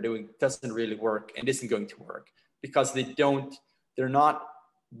that what they're doing doesn't really work and isn't going to work, because they're not,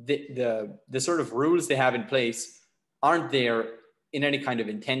 the sort of rules they have in place aren't there in any kind of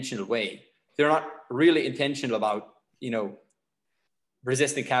intentional way. They're not really intentional about,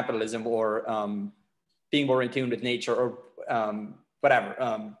 resisting capitalism or being more in tune with nature or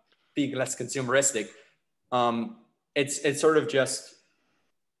being less consumeristic. It's sort of just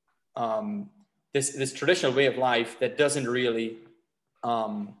this traditional way of life that doesn't really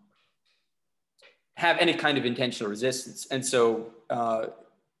have any kind of intentional resistance. And so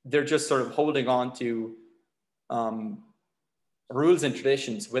they're just sort of holding on to rules and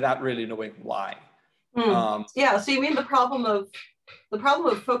traditions without really knowing why. Yeah, so you mean the problem of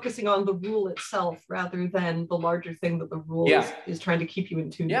focusing on the rule itself rather than the larger thing that the rule is trying to keep you in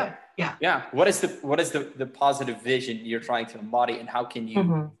tune with. Yeah. What is the positive vision you're trying to embody, and how can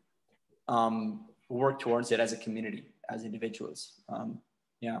you work towards it as a community, as individuals?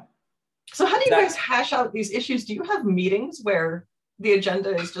 So how do you guys hash out these issues? Do you have meetings where the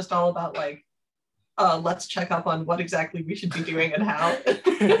agenda is just all about like, let's check up on what exactly we should be doing and how?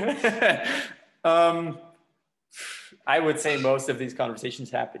 I would say most of these conversations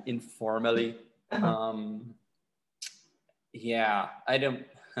happen informally. I don't.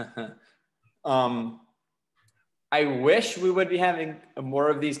 I wish we would be having more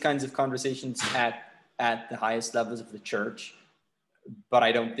of these kinds of conversations at the highest levels of the church, but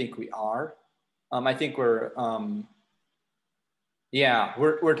I don't think we are. I think we're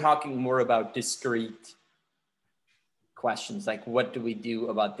talking more about discrete questions, like what do we do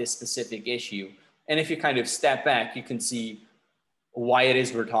about this specific issue? And if you kind of step back, you can see why it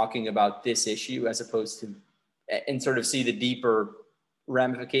is we're talking about this issue, as opposed to, and sort of see the deeper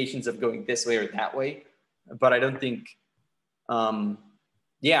ramifications of going this way or that way. But I don't think, I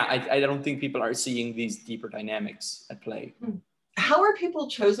don't think people are seeing these deeper dynamics at play. How are people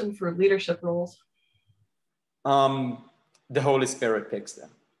chosen for leadership roles? The Holy Spirit picks them.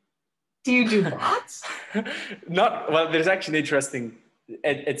 Do you do lots? There's actually interesting.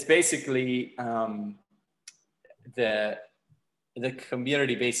 It's basically the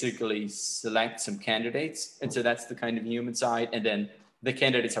community basically selects some candidates, and so that's the kind of human side, and then the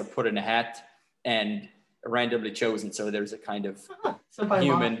candidates are put in a hat and randomly chosen. So there's a kind of so by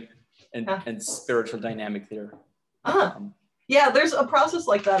human law. and spiritual dynamic there. Yeah, there's a process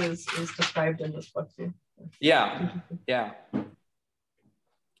like that is described in this book too. Yeah.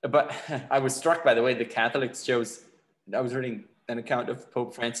 But I was struck by the way the Catholics chose. I was reading an account of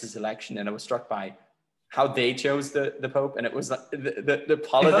Pope Francis' election, and I was struck by how they chose the Pope, and it was like the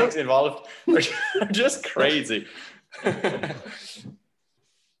politics involved are just crazy.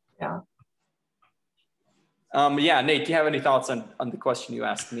 Yeah. Nate, do you have any thoughts on the question you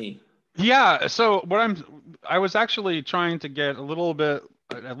asked me? Yeah. So I was actually trying to get a little bit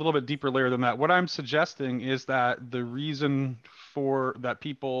deeper layer than that. What I'm suggesting is that the reason for that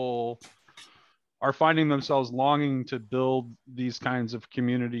people are finding themselves longing to build these kinds of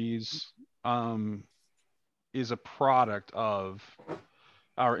communities is a product of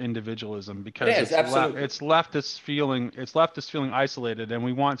our individualism, because it's left us feeling isolated, and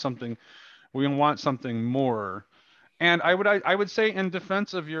we want something more. And I would say, in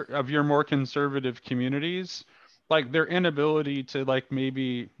defense of your more conservative communities, like their inability to, like,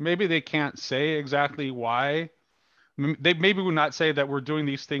 maybe they can't say exactly why. They maybe would not say that we're doing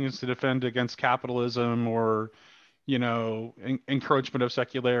these things to defend against capitalism or, encroachment of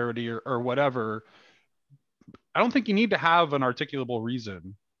secularity or whatever. I don't think you need to have an articulable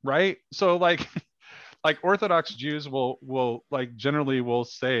reason, right? So like Orthodox Jews will like generally will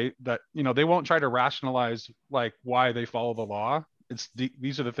say that, they won't try to rationalize like why they follow the law.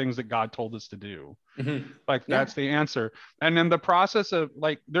 These are the things that God told us to do. Mm-hmm. Like that's the answer. And in the process of,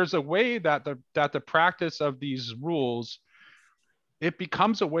 like, there's a way that the practice of these rules, it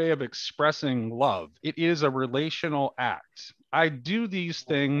becomes a way of expressing love. It is a relational act. I do these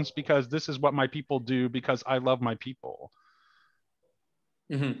things because this is what my people do, because I love my people.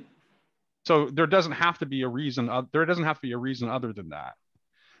 Mm-hmm. So there doesn't have to be a reason. There doesn't have to be a reason other than that.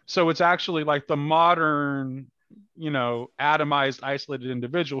 So it's actually like the modern, atomized, isolated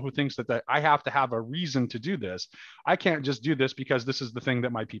individual who thinks that I have to have a reason to do this. I can't just do this because this is the thing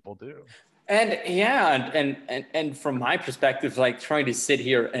that my people do. And from my perspective, like trying to sit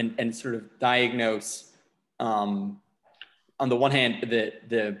here and sort of diagnose, on the one hand,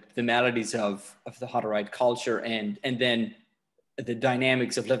 the maladies of the Hutterite culture, and then the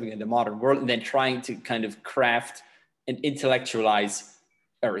dynamics of living in the modern world, and then trying to kind of craft and intellectualize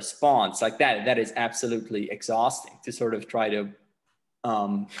a response like that is absolutely exhausting to sort of try to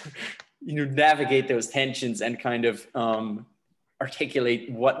navigate those tensions and kind of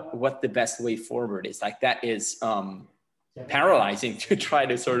articulate what the best way forward is. Like that is paralyzing to try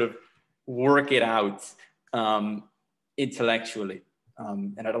to sort of work it out intellectually.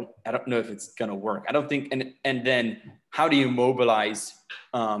 And I don't know if it's gonna work. I don't think, and then how do you mobilize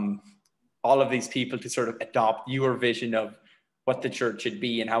all of these people to sort of adopt your vision of what the church should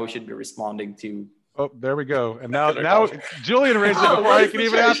be and how we should be responding to? Oh, there we go. And now Julian raised it before I could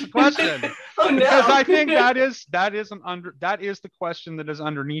even ask the question. Because I think that is the question that is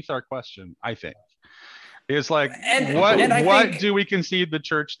underneath our question, I think. Is like, what do we concede the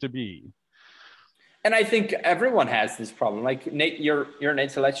church to be? And I think everyone has this problem. Like Nate, you're an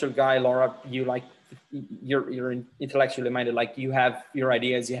intellectual guy. Laura, you're intellectually minded. Like you have your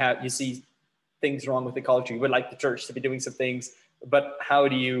ideas. You see things wrong with the culture. You would like the church to be doing some things, but how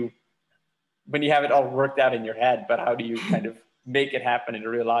do you, when you have it all worked out in your head, but how do you kind of make it happen in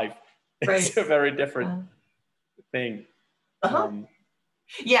real life? Right. It's a very different thing.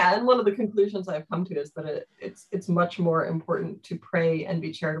 Yeah, and one of the conclusions I've come to is that it's much more important to pray and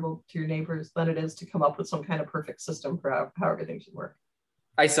be charitable to your neighbors than it is to come up with some kind of perfect system for how everything should work.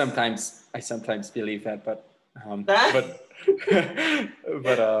 I sometimes believe that, but a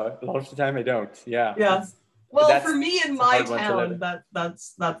lot of the time I don't. Yeah. Yes. Well, for me in my town,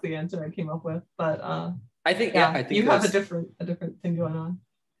 that's the answer I came up with. But I think you have a different thing going on.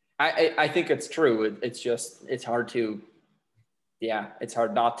 I think it's true. It's hard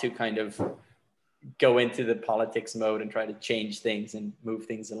not to kind of go into the politics mode and try to change things and move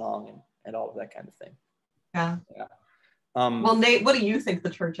things along and all of that kind of thing. Yeah. Well, Nate, what do you think the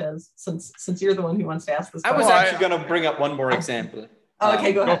church is, since you're the one who wants to ask this question? I was actually going to bring up one more example.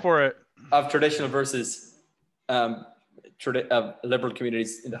 Okay, go ahead. Go for it. Of traditional versus liberal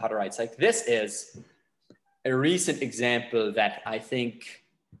communities in the Hutterites. Like this is a recent example that I think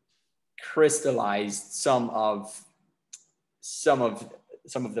crystallized some of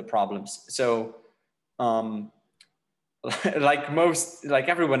the problems. So like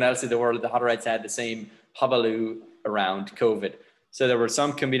everyone else in the world, the Hutterites had the same hullabaloo around COVID. So there were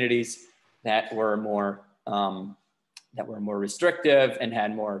some communities that were more restrictive and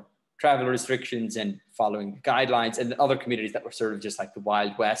had more travel restrictions and following guidelines, and other communities that were sort of just like the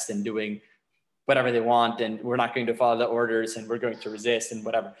Wild West and doing whatever they want, and we're not going to follow the orders and we're going to resist and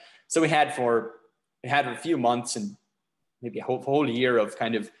whatever. So we had a few months and maybe a whole year of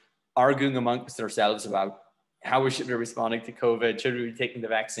kind of arguing amongst ourselves about how we should be responding to COVID, should we be taking the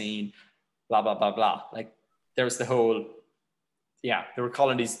vaccine, blah, blah, blah, blah. Like there was there were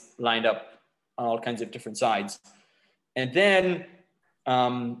colonies lined up on all kinds of different sides. And then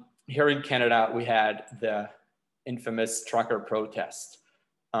here in Canada, we had the infamous trucker protest.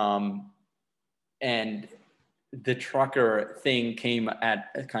 And the trucker thing came at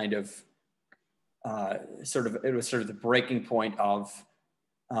a kind of, it was sort of the breaking point of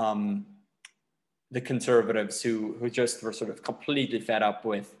the conservatives who just were sort of completely fed up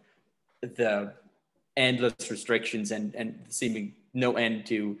with the endless restrictions and seeming no end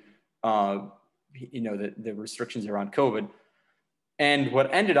to, the restrictions around COVID. And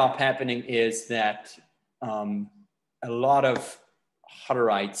what ended up happening is that a lot of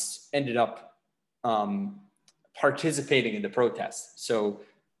Hutterites ended up participating in the protests. So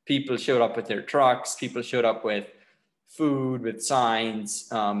people showed up with their trucks, people showed up with food, with signs,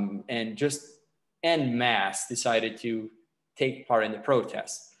 and just en masse decided to take part in the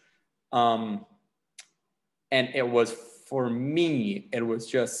protest. And it was, for me, it was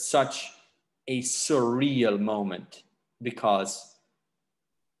just such a surreal moment because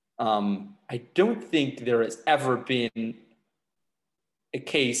I don't think there has ever been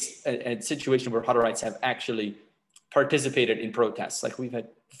a situation where Hutterites have actually participated in protests. Like we've had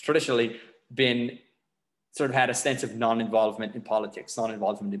traditionally been sort of had a sense of non-involvement in politics,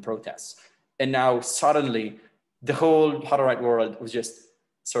 non-involvement in protests. And now suddenly the whole Hutterite world was just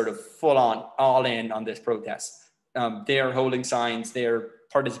sort of full on, all in on this protest. They're holding signs, they're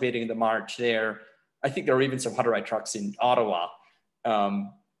participating in the march there. I think there are even some Hutterite trucks in Ottawa.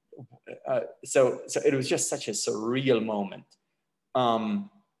 So it was just such a surreal moment. And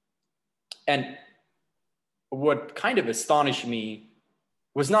what kind of astonished me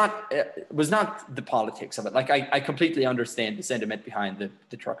was not the politics of it. Like I completely understand the sentiment behind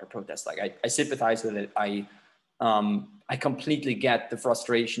the trucker protest. Like I sympathize with it. I completely get the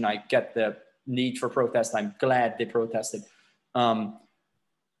frustration. I get the need for protest. I'm glad they protested.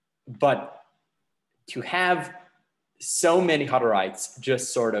 But to have so many Hutterites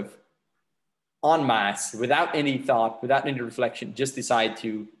just sort of en masse, without any thought, without any reflection, just decide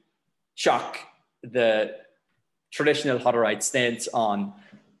to chuck the traditional Hutterite stance on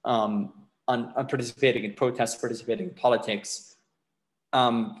participating in protests, participating in politics.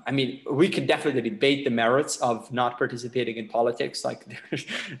 I mean, we can definitely debate the merits of not participating in politics. Like,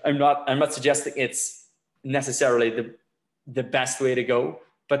 I'm not suggesting it's necessarily the best way to go,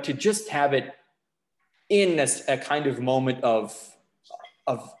 but to just have it in a kind of moment of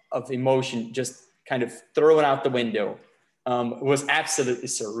emotion, just kind of thrown out the window, was absolutely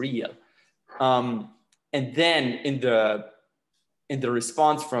surreal. And then in the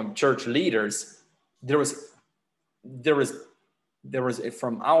response from church leaders, there was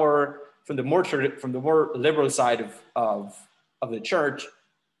from the more liberal side of the church,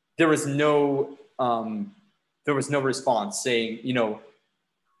 there was no response saying, you know,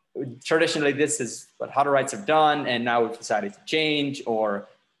 traditionally this is what Hutterites have done, and now we've decided to change, or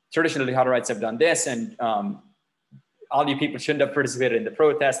traditionally Hutterites have done this, and all you people shouldn't have participated in the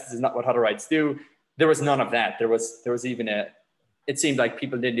protest. This is not what Hutterites do. There was none of that. There was even it seemed like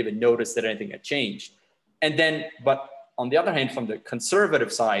people didn't even notice that anything had changed. And then, but on the other hand, from the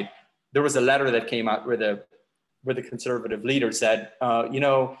conservative side, there was a letter that came out where the conservative leader said,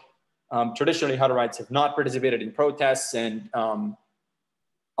 traditionally Hutterites have not participated in protests, and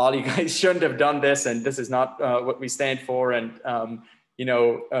all you guys shouldn't have done this, and this is not what we stand for, and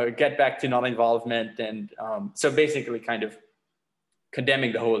get back to non-involvement, and so basically kind of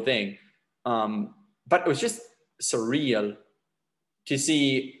condemning the whole thing. But it was just surreal to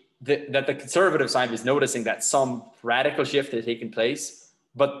see that the conservative side was noticing that some radical shift had taken place,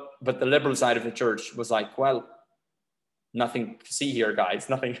 but the liberal side of the church was like, well, nothing to see here, guys.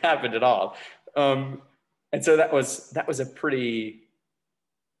 Nothing happened at all. And so that was a pretty,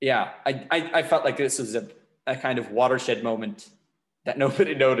 I felt like this was a kind of watershed moment that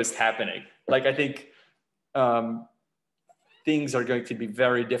nobody noticed happening. Like, I think things are going to be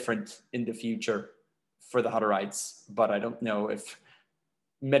very different in the future for the Hutterites, but I don't know if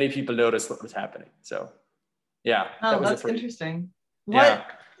many people noticed what was happening. So, that's interesting. Yeah.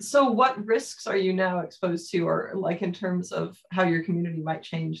 So what risks are you now exposed to, or like in terms of how your community might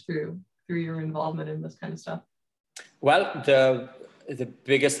change through your involvement in this kind of stuff? Well, the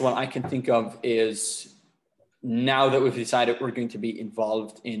biggest one I can think of is, now that we've decided we're going to be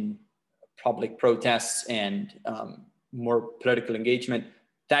involved in public protests and more political engagement,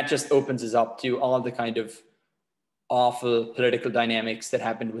 that just opens us up to all the kind of awful political dynamics that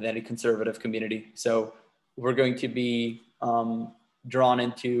happen with any conservative community. So we're going to be drawn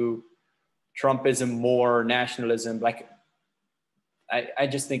into Trumpism, more nationalism. Like, I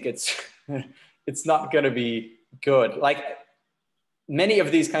just think it's it's not going to be good. Like, many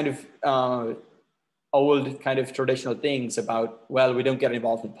of these kind of old kind of traditional things about, well, we don't get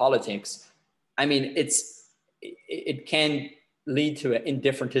involved in politics. I mean, it can lead to an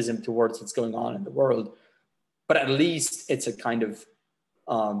indifferentism towards what's going on in the world, but at least it's a kind of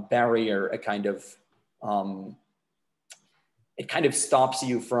barrier, a kind of it kind of stops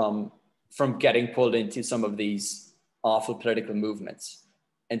you from getting pulled into some of these awful political movements.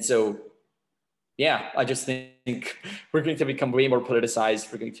 And so, yeah, I just think we're going to become way more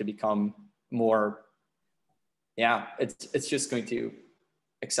politicized. We're going to become more, yeah, it's just going to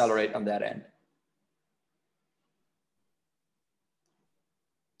accelerate on that end.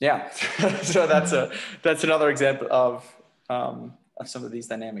 Yeah, so that's another example of some of these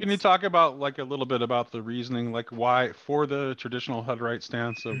dynamics. Can you talk about like a little bit about the reasoning, like why for the traditional Hutterite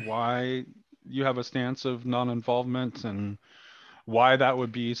stance of why you have a stance of non-involvement and why that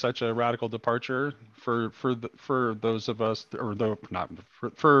would be such a radical departure for those of us, or though not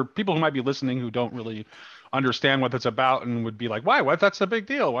for people who might be listening who don't really understand what it's about and would be like, why? What? That's a big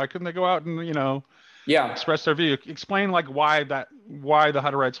deal. Why couldn't they go out and express their view? Explain like why the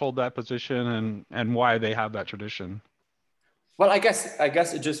Hutterites hold that position and why they have that tradition. Well, I guess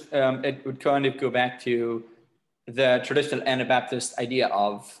it just it would kind of go back to the traditional Anabaptist idea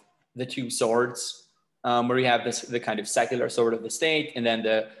of the two swords, where you have the kind of secular sword of the state, and then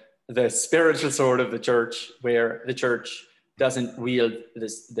the spiritual sword of the church, where the church doesn't wield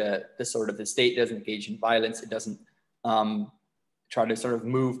the sword of the state, doesn't engage in violence, it doesn't try to sort of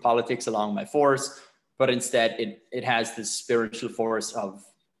move politics along by force, but instead it has this spiritual force of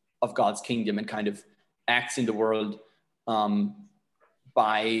God's kingdom and kind of acts in the world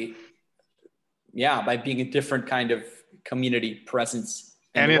by being a different kind of community presence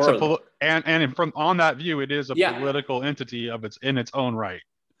in the world. And from on that view, it is a political entity in its own right.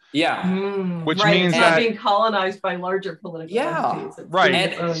 Yeah, which right. means that being colonized by larger political entities. It's right.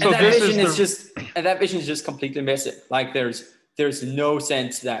 And so that vision is just completely missing. Like there's no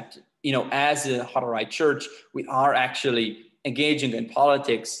sense that as a Hutterite church, we are actually engaging in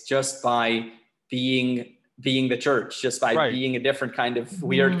politics just by being the church, just by being a different kind of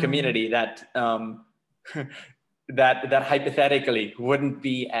weird community that that hypothetically wouldn't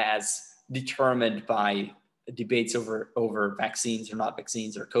be as determined by debates over vaccines or not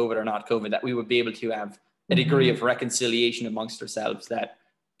vaccines, or COVID or not COVID, that we would be able to have a degree of reconciliation amongst ourselves that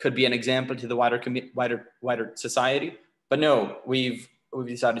could be an example to the wider society. But no, we've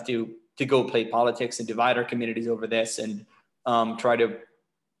decided to go play politics and divide our communities over this and try to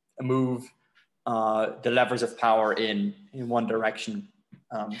move the levers of power in one direction.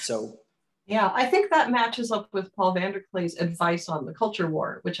 Yeah, I think that matches up with Paul Vanderklay's advice on the culture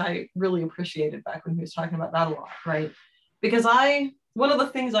war, which I really appreciated back when he was talking about that a lot, right? Because one of the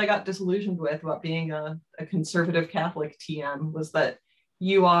things I got disillusioned with about being a conservative Catholic TM was that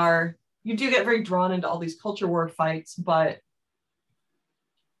you do get very drawn into all these culture war fights, but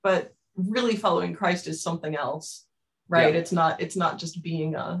really following Christ is something else, right? Yeah. It's not just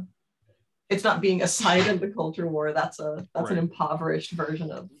being a side in the culture war. That's an impoverished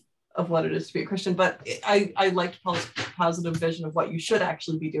version of what it is to be a Christian. But I liked Paul's positive vision of what you should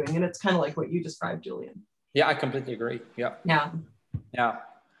actually be doing. And it's kind of like what you described, Julian. Yeah, I completely agree. Yeah.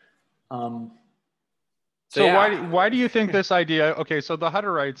 Why do you think this idea, okay, so the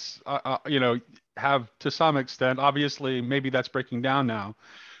Hutterites, have to some extent, obviously, maybe that's breaking down now,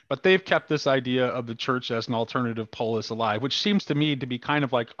 but they've kept this idea of the church as an alternative polis alive, which seems to me to be kind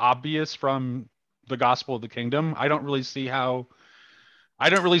of like obvious from the gospel of the kingdom. I don't really see how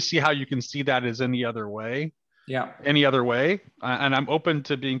you can see that as any other way. And I'm open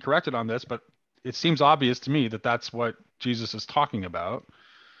to being corrected on this, but it seems obvious to me that that's what Jesus is talking about.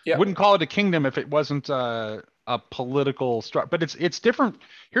 Yeah. Wouldn't call it a kingdom if it wasn't a political structure, but it's different.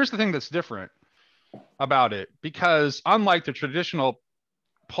 Here's the thing that's different about it, because unlike the traditional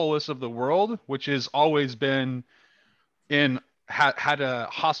polis of the world, which has always been had a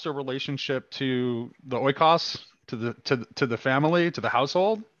hostile relationship to the oikos, to the family, to the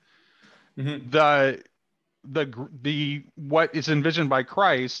household, the what is envisioned by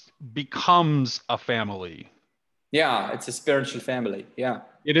Christ becomes a family. Yeah, it's a spiritual family. Yeah.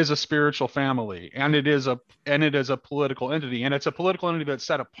 It is a spiritual family, and it is a political entity, and it's a political entity that's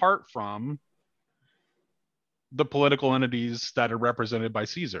set apart from the political entities that are represented by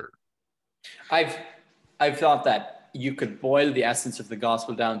Caesar. I've thought that you could boil the essence of the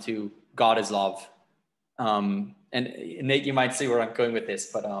gospel down to God is love. And Nate, you might see where I'm going with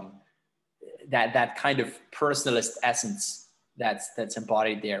this, but that kind of personalist essence that's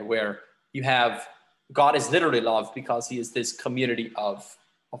embodied there, where you have God is literally love because he is this community of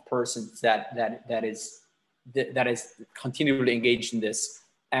persons that is continually engaged in this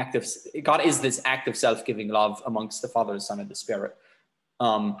active. God is this active self-giving love amongst the Father, the Son, and the Spirit.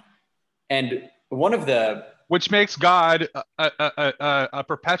 And one of the which makes God a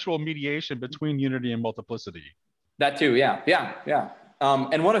perpetual mediation between unity and multiplicity. That too, yeah.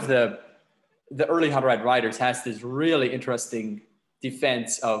 And one of the early Hutterite writers has this really interesting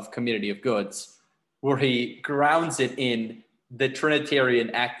defense of community of goods, where he grounds it in the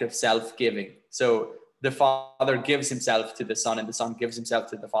Trinitarian act of self-giving. So the Father gives himself to the Son, and the Son gives himself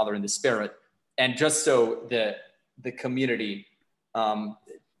to the Father and the Spirit. And just so the community,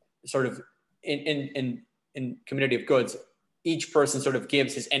 sort of in community of goods, each person sort of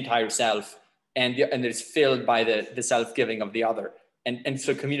gives his entire self, and it's filled by the self-giving of the other. And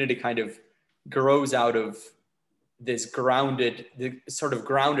so community kind of grows out of this grounded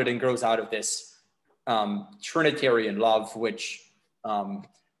and grows out of this Trinitarian love, which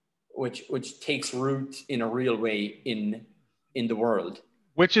takes root in a real way in the world.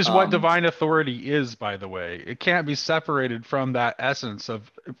 Which is what divine authority is, by the way. It can't be separated from that essence of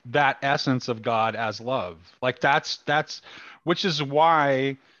God as love. Like that's which is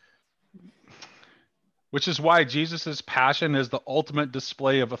why Jesus's passion is the ultimate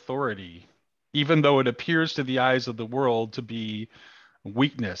display of authority, even though it appears to the eyes of the world to be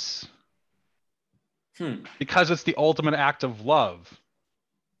weakness. Because it's the ultimate act of love.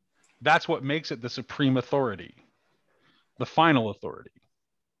 That's what makes it the supreme authority, the final authority.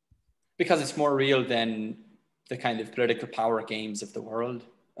 Because it's more real than the kind of political power games of the world.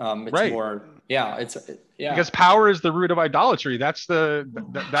 It's right. more, it's Because power is the root of idolatry. That's the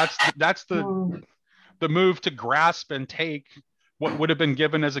move to grasp and take what would have been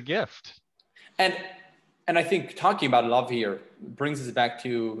given as a gift. And I think talking about love here brings us back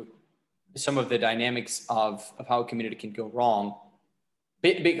to some of the dynamics of how a community can go wrong.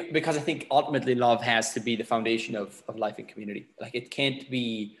 Because I think ultimately love has to be the foundation of life in community. Like it can't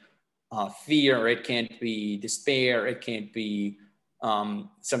be fear, it can't be despair, it can't be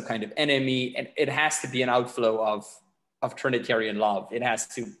some kind of enemy, and it has to be an outflow of Trinitarian love. It has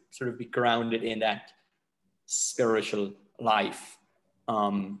to sort of be grounded in that spiritual life.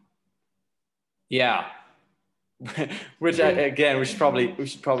 Which we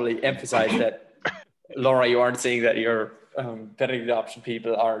should probably emphasize that, Laura, you aren't saying that your Benedict adoption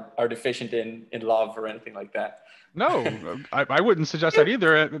people are deficient in love or anything like that. No, I wouldn't suggest that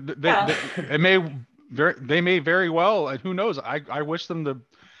either. They may very well, and who knows? I wish them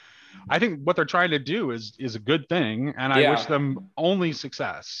I think what they're trying to do is a good thing, and I wish them only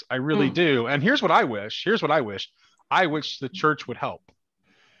success. I really do. And here's what I wish. I wish the church would help,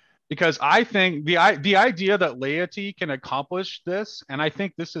 because I think the idea that laity can accomplish this, and I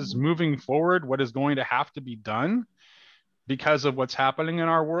think this is moving forward what is going to have to be done because of what's happening in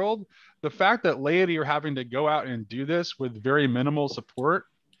our world. The fact that laity are having to go out and do this with very minimal support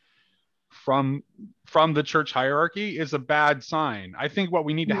from the church hierarchy is a bad sign. I think what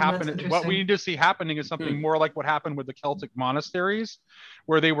we need to see happening is something more like what happened with the Celtic monasteries,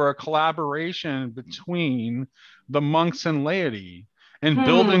 where they were a collaboration between the monks and laity and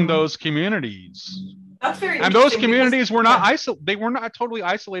building those communities. That's very and those communities were not they were not totally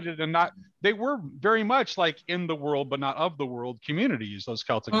isolated, and they were very much like in the world but not of the world communities, those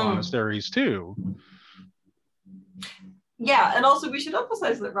Celtic monasteries too. Yeah, and also we should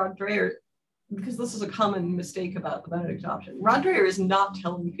emphasize that Rod Dreher, because this is a common mistake about the Benedict adoption, Rod Dreher is not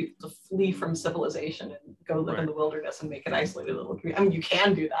telling people to flee from civilization and go live in the wilderness and make an isolated little community. I mean, you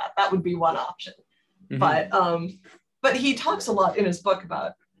can do that. That would be one option. But he talks a lot in his book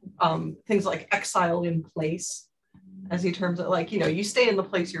about things like exile in place, as he terms it, like, you stay in the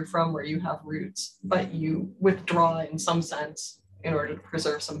place you're from where you have roots, but you withdraw in some sense in order to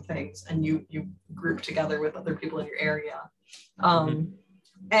preserve some things, and you group together with other people in your area.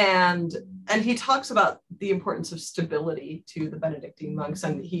 And he talks about the importance of stability to the Benedictine monks,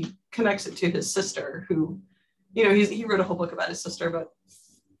 and he connects it to his sister, who, he wrote a whole book about his sister, but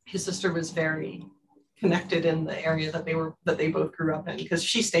his sister was very connected in the area that they both grew up in, because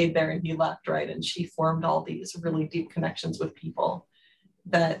she stayed there and he left, right? And she formed all these really deep connections with people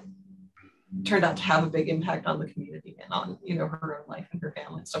that turned out to have a big impact on the community and on, her own life and her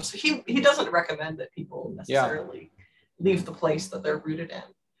family and stuff. So he doesn't recommend that people necessarily leave the place that they're rooted in.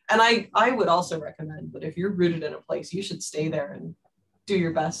 And I would also recommend that if you're rooted in a place, you should stay there and do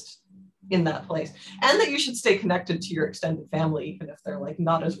your best in that place, and that you should stay connected to your extended family, even if they're like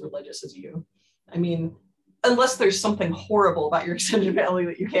not as religious as you. I mean, unless there's something horrible about your extended family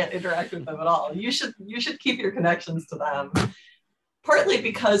that you can't interact with them at all, you should keep your connections to them. Partly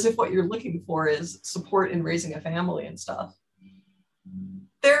because if what you're looking for is support in raising a family and stuff,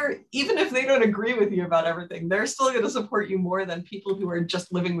 even if they don't agree with you about everything, they're still going to support you more than people who are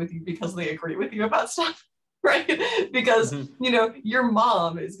just living with you because they agree with you about stuff, right? Because, your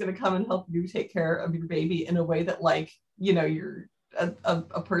mom is going to come and help you take care of your baby in a way that, like, you're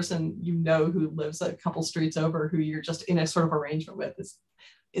a person who lives a couple streets over, who you're just in a sort of arrangement with,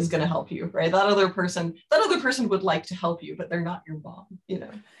 is going to help you, right? That other person would like to help you, but they're not your mom,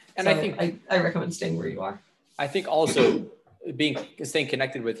 And so I think I recommend staying where you are. I think also staying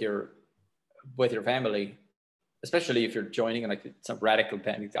connected with your family, especially if you're joining like some radical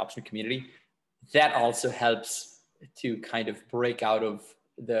family adoption community, that also helps to kind of break out of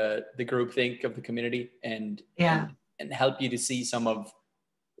the groupthink of the community and help you to see some of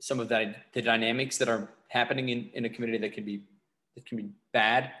the dynamics that are happening in a community that can be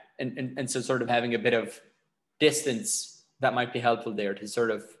bad, and so sort of having a bit of distance that might be helpful there to sort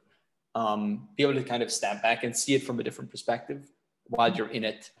of be able to kind of step back and see it from a different perspective while you're in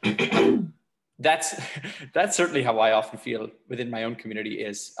it. That's certainly how I often feel within my own community.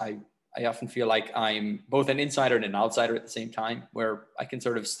 Is I often feel like I'm both an insider and an outsider at the same time, where I can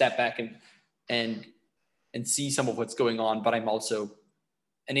sort of step back and see some of what's going on, but I'm also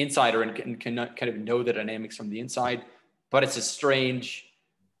an insider and can kind of know the dynamics from the inside. But it's a strange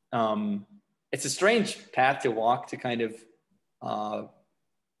path to walk, to kind of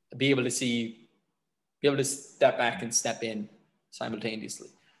be able to step back and step in simultaneously.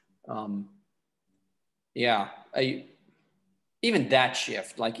 Even that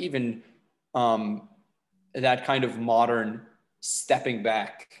shift, like even that kind of modern stepping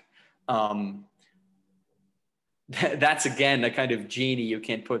back, that's again a kind of genie you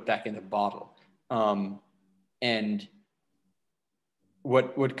can't put back in the bottle. And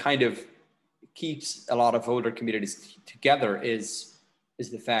what kind of keeps a lot of older communities together is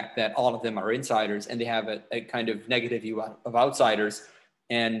the fact that all of them are insiders, and they have a kind of negative view of outsiders.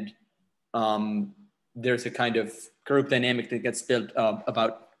 And there's a kind of group dynamic that gets built up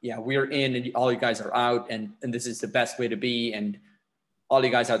about, we're in and all you guys are out, and this is the best way to be, and all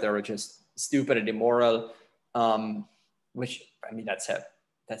you guys out there are just stupid and immoral, which, I mean, that's a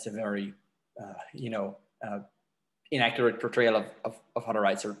very inaccurate portrayal of Hunter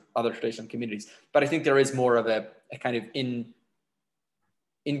rights or other traditional communities. But I think there is more of a kind of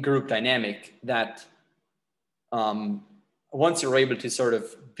in-group dynamic that once you're able to sort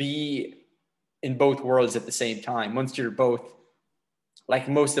of be in both worlds at the same time, once you're both, like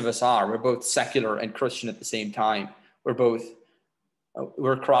most of us are, we're both secular and Christian at the same time.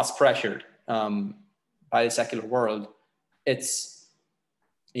 We're cross-pressured by the secular world. It's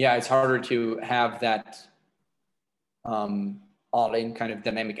harder to have that all-in kind of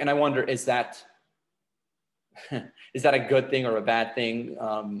dynamic. And I wonder, is that a good thing or a bad thing,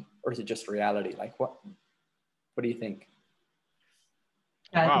 or is it just reality? Like, what do you think?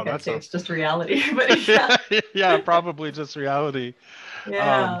 I think I'd say it's just reality. But yeah, probably just reality.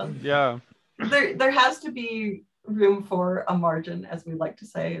 Yeah. There has to be room for a margin, as we like to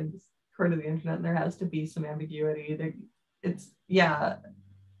say in this part of the internet. And there has to be some ambiguity.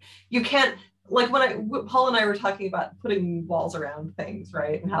 You can't, like when Paul and I were talking about putting walls around things,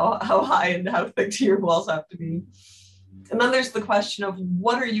 right? And how high and how thick your walls have to be. And then there's the question of,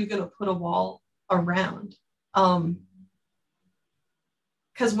 what are you going to put a wall around?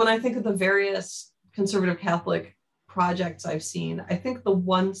 Because when I think of the various conservative Catholic projects I've seen, I think the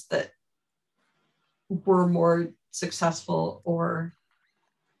ones that were more successful or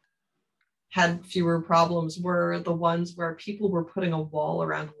had fewer problems were the ones where people were putting a wall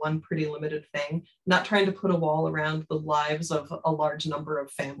around one pretty limited thing, not trying to put a wall around the lives of a large number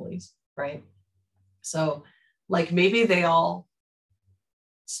of families, right? So like maybe they all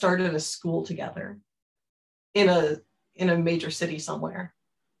started a school together in a major city somewhere,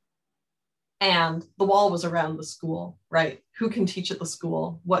 and the wall was around the school, right? Who can teach at the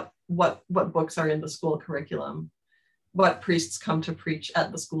school? What books are in the school curriculum? What priests come to preach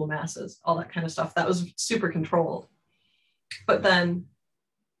at the school masses? All that kind of stuff. That was super controlled. But then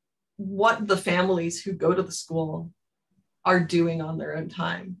what the families who go to the school are doing on their own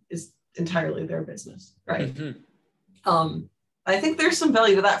time is entirely their business, right? Mm-hmm. I think there's some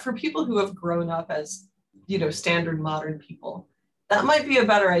value to that for people who have grown up as, standard modern people. That might be a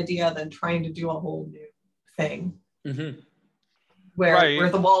better idea than trying to do a whole new thing, mm-hmm. where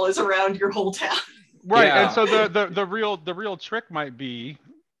the wall is around your whole town. Right. Yeah. And so the real trick might be,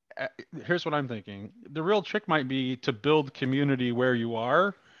 here's what I'm thinking. The real trick might be to build community where you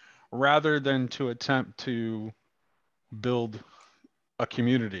are rather than to attempt to build a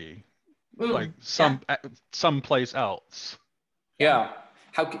community like someplace else. Yeah.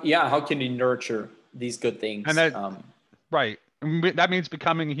 How can you nurture these good And things? that right. That means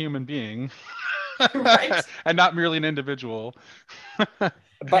becoming a human being Right. and not merely an individual.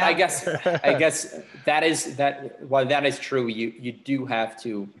 But I guess that is that while that is true, you do have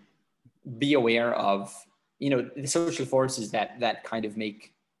to be aware of, the social forces that kind of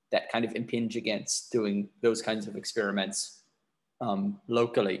impinge against doing those kinds of experiments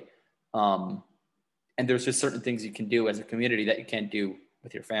locally. And there's just certain things you can do as a community that you can't do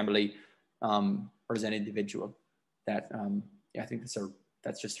with your family or as an individual. That I think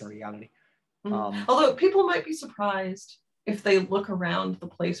that's just a reality. Although people might be surprised if they look around the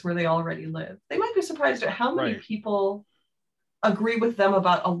place where they already live. They might be surprised at how many people agree with them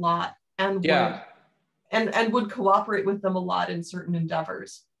about a lot and would cooperate with them a lot in certain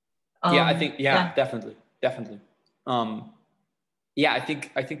endeavors. I think definitely. I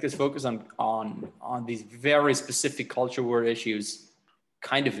think this focus on these very specific culture war issues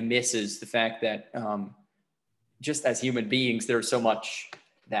kind of misses the fact that just as human beings, there's so much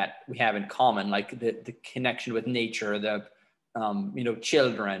that we have in common, like the connection with nature, the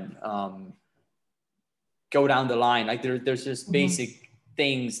children, go down the line. Like there's just basic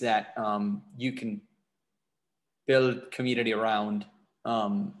things that you can build community around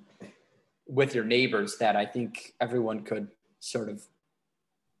with your neighbors that I think everyone could sort of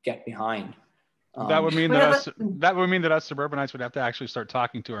get behind. That would mean that us suburbanites would have to actually start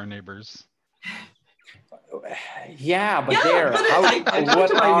talking to our neighbors. Yeah, but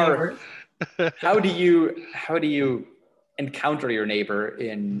how do you encounter your neighbor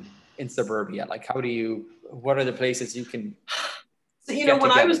in suburbia? Like what are the places you can so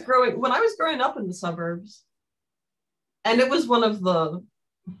when I was growing up in the suburbs, and it was one of the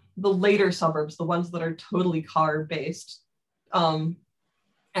later suburbs, the ones that are totally car based, and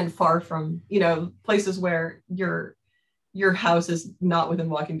far from places where your house is not within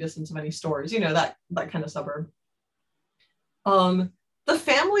walking distance of any stores, that kind of suburb. The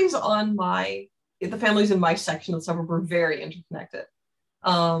families in my section of the suburb were very interconnected.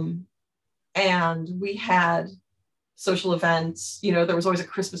 And we had social events, there was always a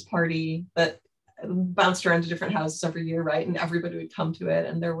Christmas party that bounced around to different houses every year, right? And everybody would come to it.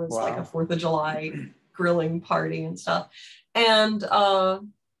 And there was like a 4th of July grilling party and stuff. And,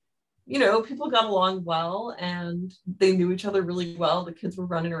 people got along well and they knew each other really well. The kids were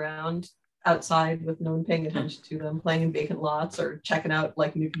running around outside with no one paying attention to them, playing in vacant lots or checking out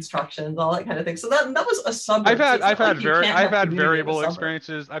like new constructions, all that kind of thing. So that was a suburb. I've had variable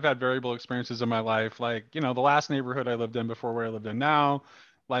experiences. I've had variable experiences in my life. Like, the last neighborhood I lived in before where I lived in now,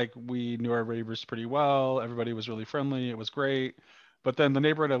 like we knew our neighbors pretty well. Everybody was really friendly. It was great. But then the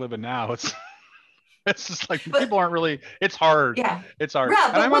neighborhood I live in now, it's just like people aren't really. It's hard. Yeah, it's hard.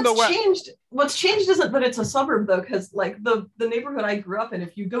 Yeah, but what's changed isn't that it's a suburb though, because like the neighborhood I grew up in,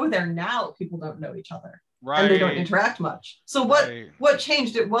 if you go there now, people don't know each other, right? And they don't interact much. So what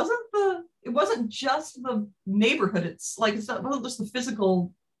changed? It wasn't just the neighborhood. It wasn't just the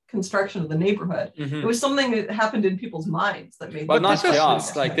physical construction of the neighborhood. It was something that happened in people's minds that made. But not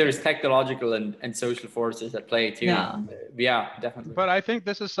just like there's technological and social forces at play too. Yeah, definitely. But I think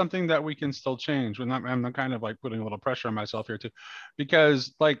this is something that we can still change. I'm kind of like putting a little pressure on myself here too,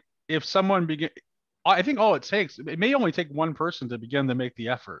 because like if someone I think all it may only take one person to begin to make the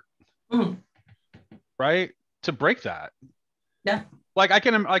effort, right, to break that. Yeah. Like I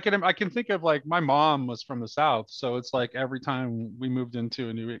can think of like my mom was from the South, so it's like every time we moved into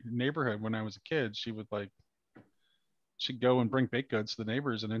a new neighborhood when I was a kid, she'd go and bring baked goods to the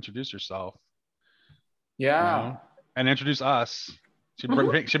neighbors and introduce herself. Yeah. And introduce us.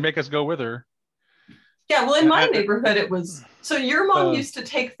 She'd make us go with her. Yeah, well, in my neighborhood, it was so your mom used to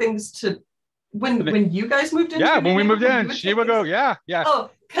take things to when you guys moved in. Yeah, when we moved in, she would go. Yeah.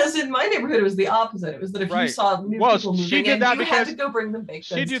 Oh, because in my neighborhood it was the opposite. It was that if you saw new people moving in, you had to go bring them baked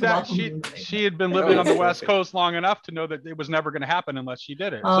goods. She did that. She had been living on the West Coast long enough to know that it was never going to happen unless she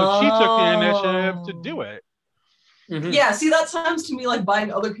did it. So she took the initiative to do it. Yeah, see, that sounds to me like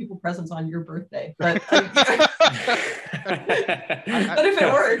buying other people presents on your birthday. But, but if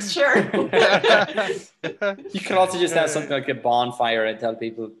it works, sure. You can also just have something like a bonfire and tell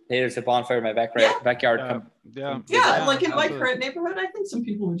people, hey, there's a bonfire in my backyard. Like in my current neighborhood, I think some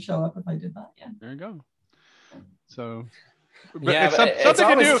people would show up if I did that. Yeah. There you go. So it's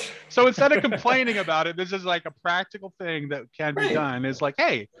something to do. So instead of complaining about it, this is like a practical thing that can be done. It's like,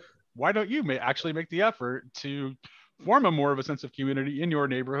 hey, why don't you actually make the effort to form a more of a sense of community in your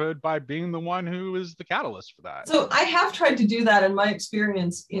neighborhood by being the one who is the catalyst for that. So I have tried to do that, and my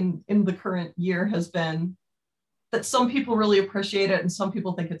experience in the current year has been that some people really appreciate it and some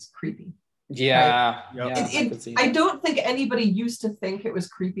people think it's creepy. Yeah, right? yeah. I don't think anybody used to think it was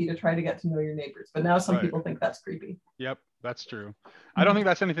creepy to try to get to know your neighbors, but now some people think that's creepy. Yep, that's true. I don't think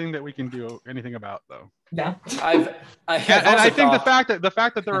that's anything that we can do anything about, though. Yeah. I think the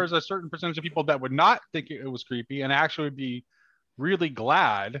fact that there is a certain percentage of people that would not think it was creepy and actually would be really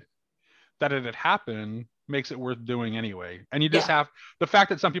glad that it had happened makes it worth doing anyway. And you just have the fact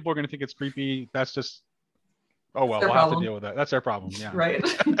that some people are going to think it's creepy. That's just, oh well, we'll have to deal with that. That's their problem. Yeah. Right.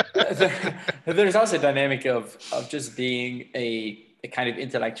 There's also a dynamic of just being a kind of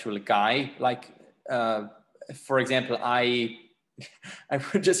intellectual guy. Like, for example, I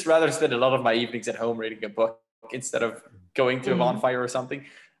would just rather spend a lot of my evenings at home reading a book instead of going to a bonfire or something.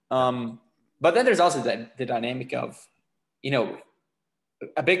 But then there's also the dynamic of,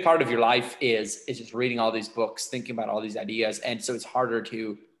 a big part of your life is just reading all these books, thinking about all these ideas. And so it's harder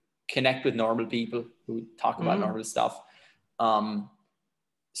to connect with normal people who talk about normal stuff.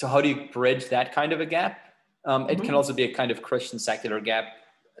 So how do you bridge that kind of a gap? It can also be a kind of Christian secular gap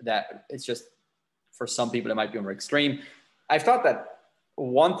that it's just, for some people, it might be more extreme. I've thought that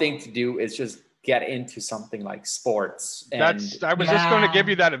one thing to do is just get into something like sports. I was just going to give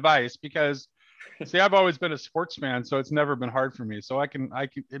you that advice because, see, I've always been a sports fan, so it's never been hard for me. So I can,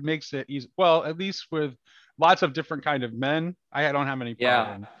 it makes it easy. Well, at least with lots of different kind of men, I don't have any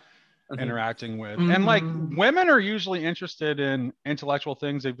problem interacting with. And like women are usually interested in intellectual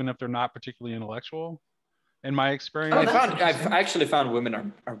things, even if they're not particularly intellectual. In my experience, I've actually found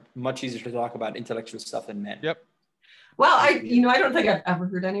women are much easier to talk about intellectual stuff than men. Yep. Well, I don't think I've ever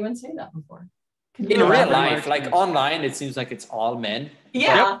heard anyone say that before. In real life, like online, it seems like it's all men.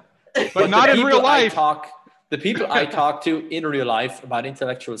 Yeah. But not in real life. The people I talk to in real life about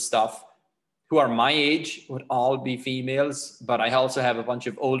intellectual stuff who are my age would all be females, but I also have a bunch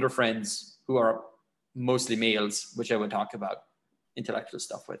of older friends who are mostly males, which I would talk about intellectual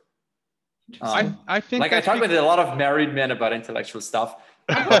stuff with. I think like I talk with a lot of married men about intellectual stuff,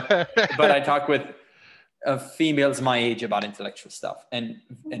 but I talk with females my age about intellectual stuff, and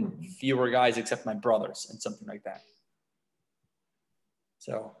fewer guys except my brothers and something like that.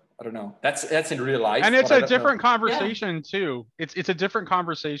 So I don't know. That's in real life, and it's a different conversation too. It's a different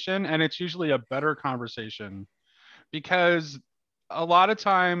conversation, and it's usually a better conversation because a lot of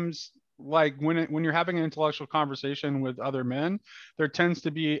times, like when you're having an intellectual conversation with other men, there tends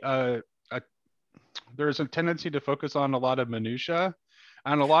to be there's a tendency to focus on a lot of minutia.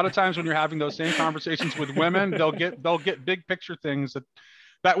 And a lot of times when you're having those same conversations with women, they'll get big picture things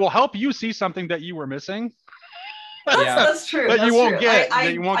that will help you see something that you were missing. That's true. That you won't get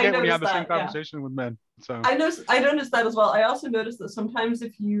when you have the that, same conversation with men. So I noticed that as well. I also noticed that sometimes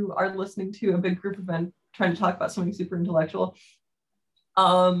if you are listening to a big group of men trying to talk about something super intellectual,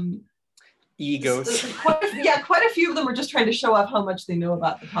 egos. Quite a few of them are just trying to show off how much they know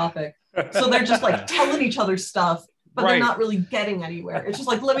about the topic. So they're just like telling each other stuff, but they're not really getting anywhere. It's just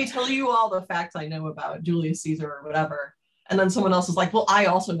like, let me tell you all the facts I know about Julius Caesar or whatever. And then someone else is like, well, I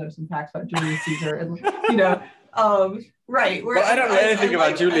also know some facts about Julius Caesar. And, right. Well, I don't know anything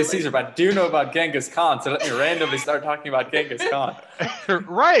about Julius Caesar, but I do know about Genghis Khan. So let me randomly start talking about Genghis Khan.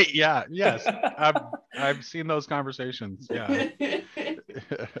 Right. Yeah. Yes. I've seen those conversations. Yeah.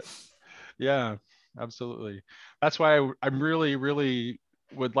 Yeah, absolutely. That's why I'm really, really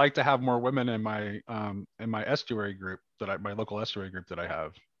would like to have more women in my estuary group my local estuary group that I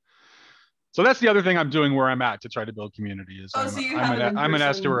have. So that's the other thing I'm doing where I'm at to try to build community is I'm an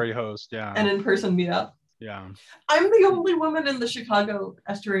estuary host. Yeah. An in-person meetup. Yeah. I'm the only woman in the Chicago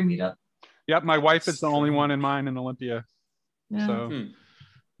estuary meetup. Yep. My wife is the only one in mine in Olympia. Yeah. So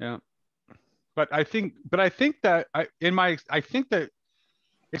yeah. But I think that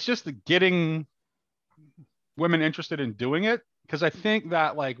it's just getting women interested in doing it. Because I think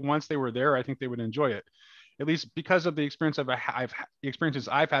that like once they were there, I think they would enjoy it, at least because of the experience the experiences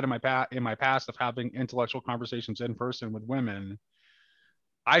I've had in my past of having intellectual conversations in person with women.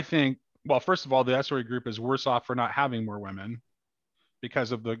 I think, well, first of all, the estuary group is worse off for not having more women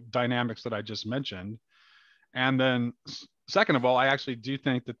because of the dynamics that I just mentioned. And then second of all, I actually do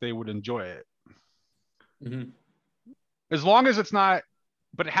think that they would enjoy it. Mm-hmm. As long as it's not.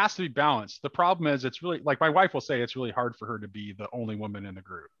 But it has to be balanced. The problem is it's really like my wife will say it's really hard for her to be the only woman in the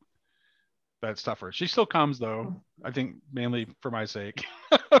group. That's tougher. She still comes though, I think mainly for my sake.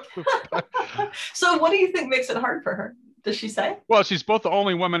 So what do you think makes it hard for her? Does she say? Well, she's both the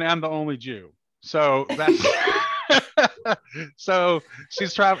only woman and the only Jew. So that's So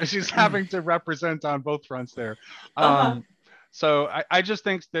she's having to represent on both fronts there. Uh-huh. So I just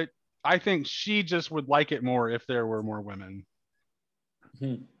think that I think she just would like it more if there were more women.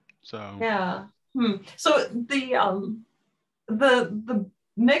 So Yeah. So the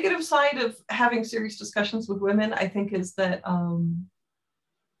negative side of having serious discussions with women, I think, is that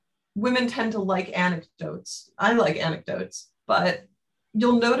women tend to like anecdotes. I like anecdotes, but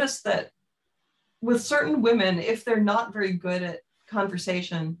you'll notice that with certain women, if they're not very good at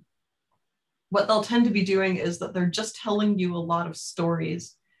conversation, what they'll tend to be doing is that they're just telling you a lot of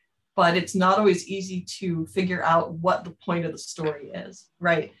stories, but it's not always easy to figure out what the point of the story is,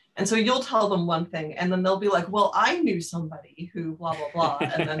 right? And so you'll tell them one thing, and then they'll be like, well, I knew somebody who blah, blah, blah.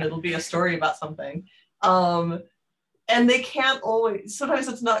 And then it'll be a story about something. And they can't always, sometimes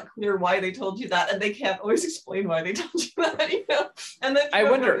it's not clear why they told you that, and they can't always explain why they told you that, you know? And then I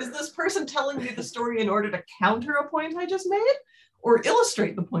wonder, is this person telling me the story in order to counter a point I just made, or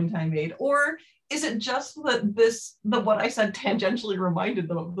illustrate the point I made? Or is it just that what I said tangentially reminded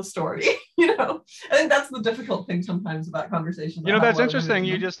them of the story? You know, I think that's the difficult thing sometimes about conversations. you know, that's interesting.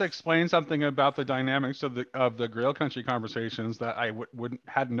 You just explained something about the dynamics of the Grail Country conversations that I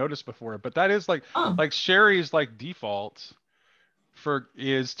hadn't noticed before. But that is like Sherry's like default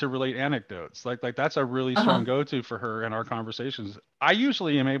is to relate anecdotes. Like that's a really strong go-to for her in our conversations. I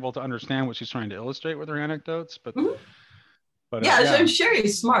usually am able to understand what she's trying to illustrate with her anecdotes, but but yeah,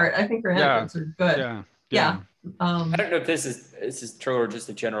 Sherry's smart. I think her anecdotes are good. Yeah. I don't know if this is true or just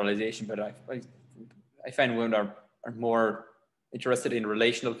a generalization, but I find women are more interested in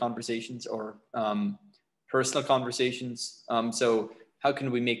relational conversations or personal conversations. So how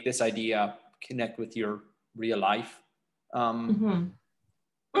can we make this idea connect with your real life? But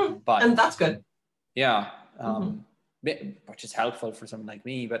and that's good. Yeah. Which is helpful for someone like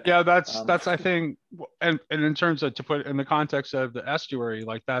me, but yeah, that's I think, and in terms of, to put it in the context of the estuary,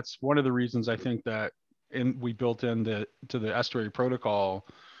 like that's one of the reasons I think that we built in to the estuary protocol,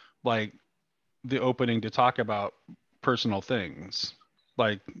 like the opening to talk about personal things,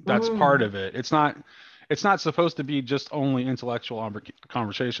 like that's part of it. It's not supposed to be just only intellectual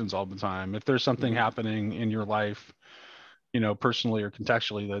conversations all the time. If there's something happening in your life, you know, personally or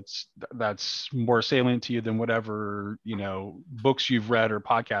contextually, that's more salient to you than whatever, you know, books you've read or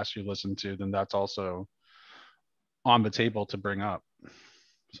podcasts you listen to, then that's also on the table to bring up.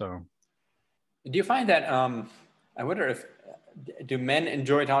 So do you find that I wonder if do men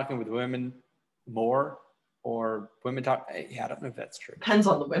enjoy talking with women more, or women talk? Yeah, I don't know if that's true. Depends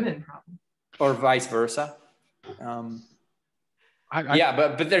on the women, probably, or vice versa. Yeah,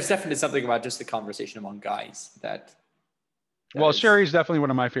 but there's definitely something about just the conversation among guys that well, Sherry's definitely one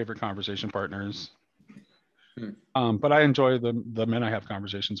of my favorite conversation partners. But I enjoy the men I have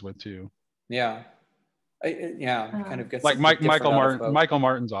conversations with too. Yeah. I kind of get like Michael Martin. Michael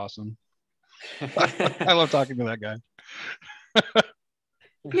Martin's awesome. I love talking to that guy.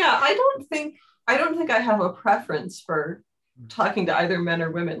 Yeah, I don't think I have a preference for talking to either men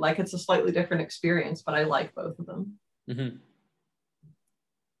or women. Like, it's a slightly different experience, but I like both of them.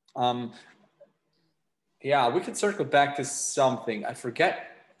 Yeah, we could circle back to something. I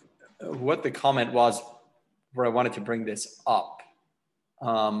forget what the comment was where I wanted to bring this up.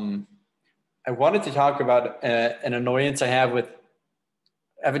 I wanted to talk about an annoyance I have with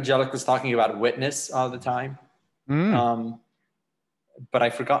evangelicals talking about witness all the time. But I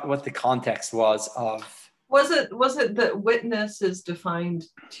forgot what the context was of. Was it that witness is defined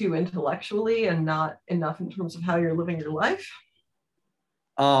too intellectually and not enough in terms of how you're living your life?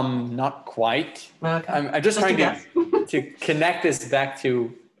 Not quite. Okay. I'm just trying to connect this back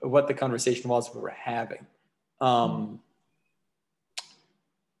to what the conversation was we were having.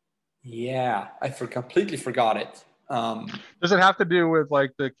 Yeah, I completely forgot it. Does it have to do with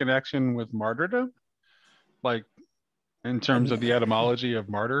like the connection with martyrdom? Like in terms of the etymology of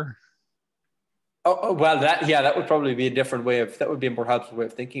martyr? Oh well, that would probably be a different way that would be a more helpful way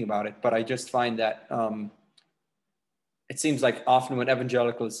of thinking about it. But I just find that it seems like often when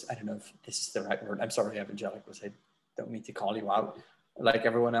evangelicals, I don't know if this is the right word. I'm sorry, evangelicals. I don't mean to call you out like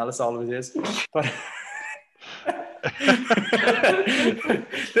everyone else always is, but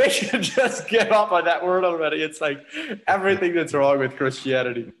they should just give up on that word already. It's like everything that's wrong with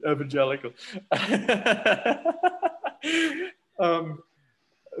Christianity, evangelical.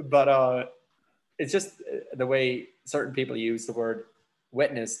 But it's just the way certain people use the word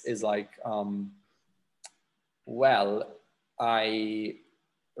witness is like, well, I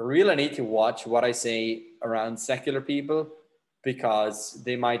really need to watch what I say around secular people because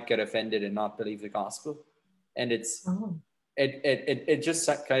they might get offended and not believe the gospel. And it just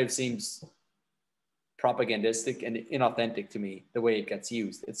kind of seems propagandistic and inauthentic to me, the way it gets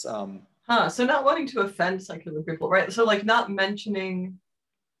used. It's so not wanting to offend secular people, right? So like not mentioning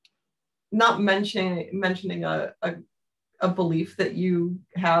a belief that you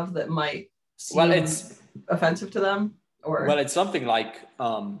have that might seem offensive to them, or well, it's something like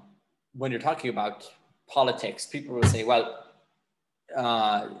when you're talking about politics, people will say, well,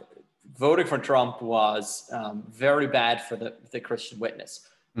 voting for Trump was very bad for the Christian witness.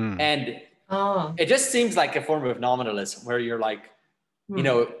 And it just seems like a form of nominalism where you're like, you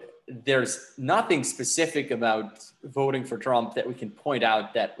know, there's nothing specific about voting for Trump that we can point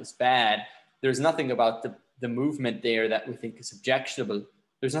out that was bad. There's nothing about the movement there that we think is objectionable.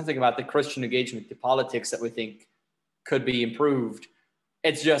 There's nothing about the Christian engagement to politics that we think could be improved.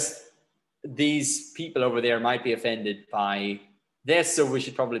 It's just these people over there might be offended by this, so we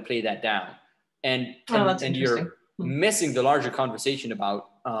should probably play that down. And you're missing the larger conversation about,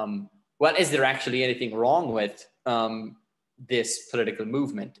 well, is there actually anything wrong with this political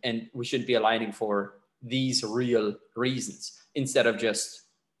movement? And we should be aligning for these real reasons instead of just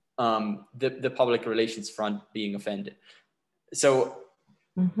the public relations front being offended. So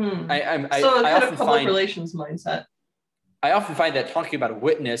I kind of public relations mindset. I often find that talking about a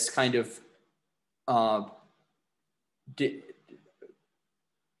witness kind of how to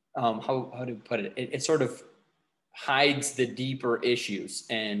put it? It sort of hides the deeper issues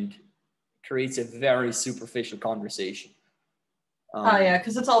and creates a very superficial conversation.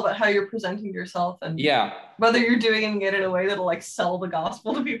 Because it's all about how you're presenting yourself and whether you're doing it in a way that'll like sell the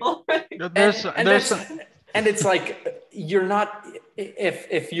gospel to people. Right? And it's like you're not,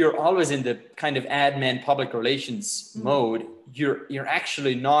 if you're always in the kind of admin public relations mode, you're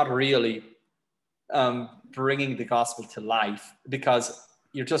actually not really bringing the gospel to life, because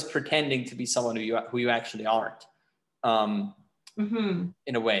you're just pretending to be someone who you actually aren't,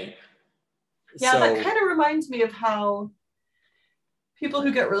 in a way. Yeah, so, that kind of reminds me of how people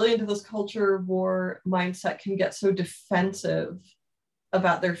who get really into this culture war mindset can get so defensive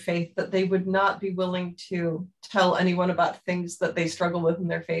about their faith that they would not be willing to tell anyone about things that they struggle with in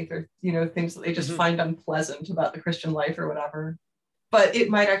their faith, or, you know, things that they just find unpleasant about the Christian life or whatever. But it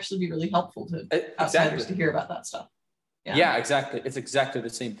might actually be really helpful to outsiders to hear about that stuff. Yeah, exactly. It's exactly the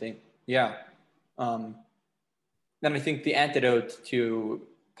same thing. Yeah. And I think the antidote to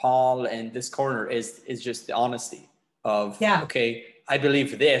Paul and this corner is just the honesty of, okay, I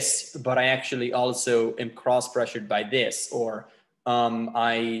believe this, but I actually also am cross-pressured by this, or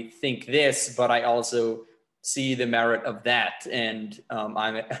I think this, but I also see the merit of that. And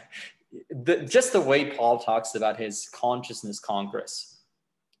just the way Paul talks about his consciousness Congress,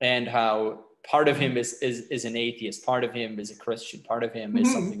 and how part of him is an atheist, part of him is a Christian, part of him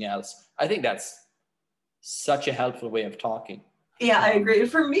is something else. I think that's such a helpful way of talking. Yeah, I agree.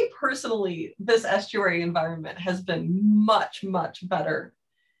 For me personally, this estuary environment has been much, much better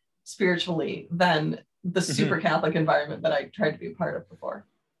spiritually than the super Catholic environment that I tried to be a part of before.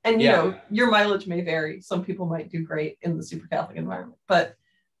 And, you know, your mileage may vary. Some people might do great in the super Catholic environment, but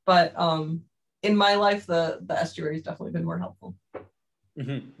in my life, the estuary has definitely been more helpful.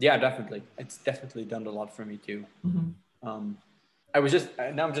 Yeah, definitely. It's definitely done a lot for me too. I'm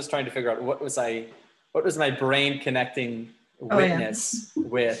just trying to figure out what was my brain connecting witness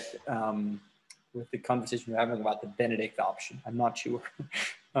with the conversation we're having about the Benedict option. I'm not sure.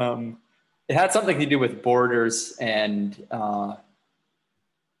 It had something to do with borders, and I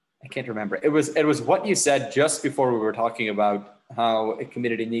can't remember. It was what you said just before we were talking about how a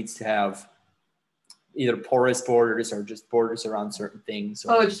community needs to have either porous borders or just borders around certain things.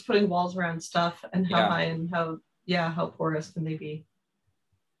 Just putting walls around stuff, and how high and how porous can they be?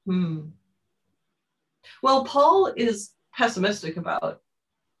 Well, Paul is pessimistic about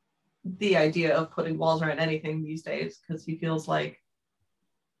the idea of putting walls around anything these days, because he feels like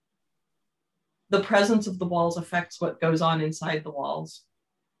the presence of the walls affects what goes on inside the walls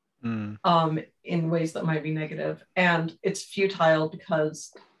in ways that might be negative, and it's futile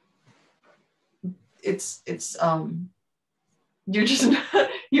because it's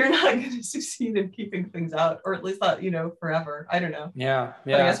you're not going to succeed in keeping things out, or at least not, forever. I don't know. Yeah.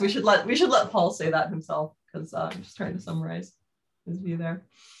 But I guess we should let Paul say that himself, because I'm just trying to summarize his view there.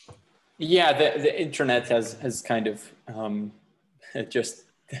 Yeah, the internet has kind of just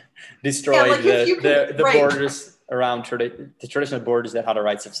destroyed the borders around the traditional borders that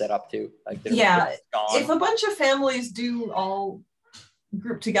Hutterites have set up too. If a bunch of families do all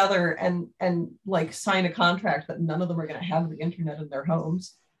group together and like sign a contract that none of them are going to have the internet in their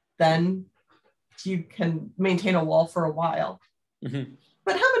homes, then you can maintain a wall for a while.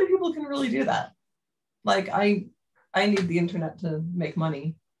 But how many people can really do that? Like I need the internet to make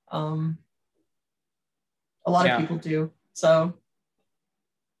money. A lot of people do. So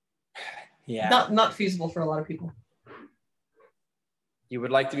yeah, not feasible for a lot of people. You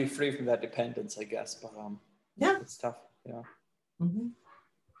would like to be free from that dependence, I guess, but yeah, it's tough. Yeah. Mm-hmm.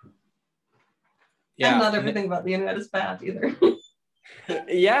 Yeah. And not everything about the internet is bad either.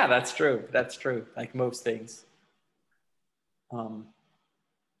 Yeah, that's true. That's true. Like most things.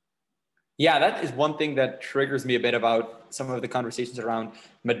 Yeah, that is one thing that triggers me a bit about some of the conversations around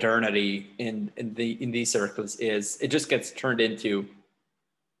modernity in these circles is it just gets turned into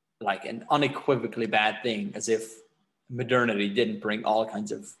like an unequivocally bad thing, as if modernity didn't bring all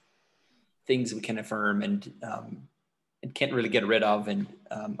kinds of things we can affirm and can't really get rid of and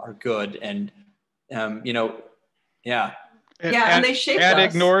are good and yeah. And they shaped and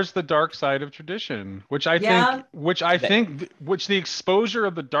us. Ignores the dark side of tradition, which I think the exposure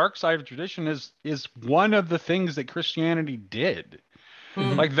of the dark side of tradition is one of the things that Christianity did.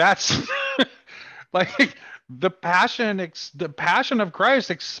 Mm-hmm. Like that's like the passion of Christ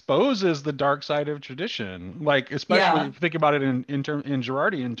exposes the dark side of tradition. Like especially if you think about it in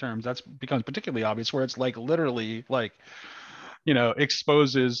Girardian terms, that's becomes particularly obvious, where it's like literally like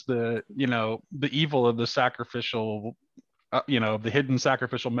exposes the the evil of the sacrificial the hidden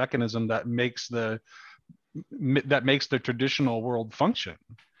sacrificial mechanism that makes the traditional world function.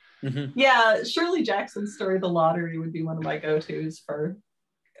 Mm-hmm. Yeah, Shirley Jackson's story, The Lottery, would be one of my go-tos for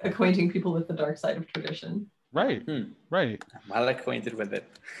acquainting people with the dark side of tradition. Right. Right. I'm well acquainted with it.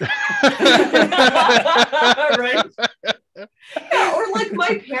 Right. Yeah, or like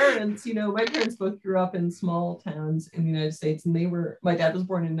my parents, my parents both grew up in small towns in the United States, and my dad was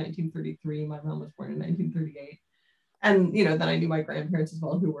born in 1933, my mom was born in 1938. And then I knew my grandparents as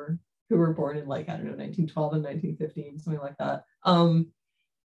well, who were born in 1912 and 1915, something like that.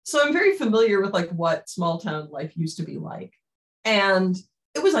 So I'm very familiar with what small town life used to be like, and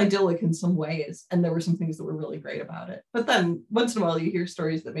it was idyllic in some ways, and there were some things that were really great about it. But then once in a while you hear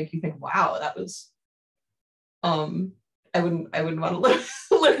stories that make you think, "Wow, that was." I wouldn't want to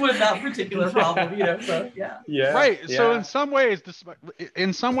live with that particular problem, So yeah. Right. Yeah. So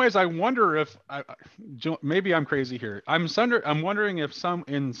in some ways, I wonder if maybe I'm crazy here. I'm wondering if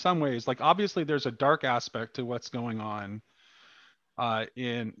in some ways, like obviously there's a dark aspect to what's going on,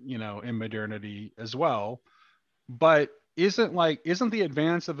 in modernity as well, but isn't the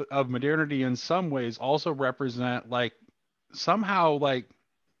advance of modernity in some ways also represent somehow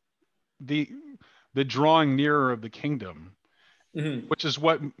the drawing nearer of the kingdom, mm-hmm.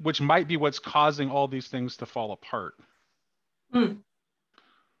 which might be what's causing all these things to fall apart.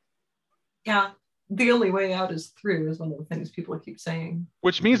 Yeah, the only way out is through is one of the things people keep saying.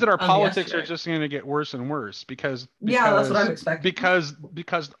 Which means that our politics are just going to get worse and worse because that's what I'm expecting.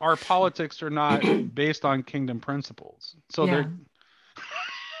 Because our politics are not based on kingdom principles. So they're.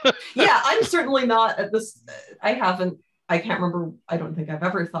 I'm certainly not at this. I can't remember. I don't think I've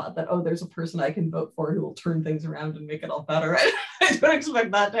ever thought that, there's a person I can vote for who will turn things around and make it all better. I don't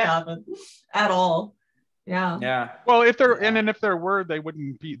expect that to happen at all. Yeah. Yeah. Well, if there and if there were, they'd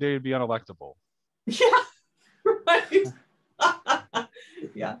be unelectable. Yeah. Right.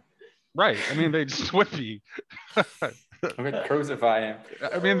 Yeah. Right. I mean, they just would be. I'm gonna crucify him.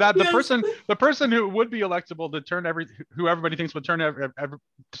 I mean that the person who would be electable to who everybody thinks would turn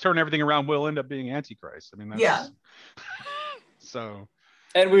everything around will end up being Antichrist. I mean, that's, So.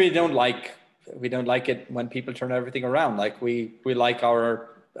 And we don't like it when people turn everything around. Like we like our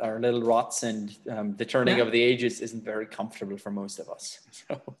little rots, and the turning of the ages isn't very comfortable for most of us.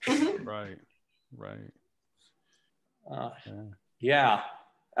 So. Right. Yeah.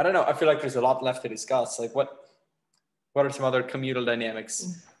 I don't know. I feel like there's a lot left to discuss. Like what are some other communal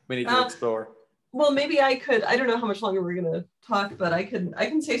dynamics we need to explore? Well, maybe I don't know how much longer we're going to talk, but I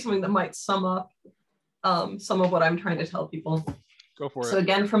can say something that might sum up some of what I'm trying to tell people. Go for it. So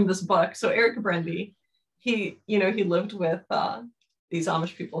again, from this book. So Eric Brendy, he lived with these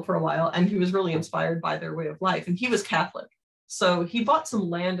Amish people for a while, and he was really inspired by their way of life. And he was Catholic. So he bought some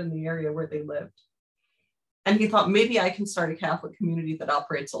land in the area where they lived. And he thought, maybe I can start a Catholic community that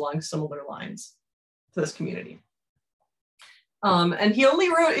operates along similar lines to this community. And he only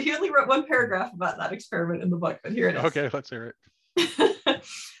wrote one paragraph about that experiment in the book, but here it is. Okay, let's hear it.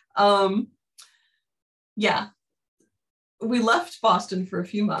 We left Boston for a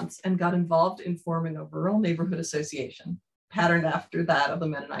few months and got involved in forming a rural neighborhood association, patterned after that of the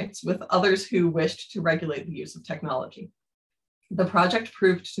Mennonites, with others who wished to regulate the use of technology. The project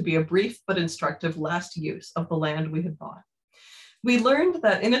proved to be a brief but instructive last use of the land we had bought. We learned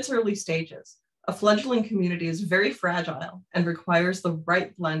that in its early stages, a fledgling community is very fragile and requires the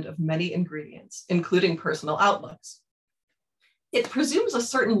right blend of many ingredients, including personal outlooks. It presumes a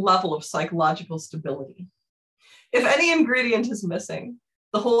certain level of psychological stability, If any ingredient is missing,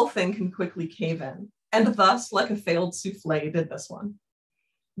 the whole thing can quickly cave in. And thus, like a failed souffle, did this one.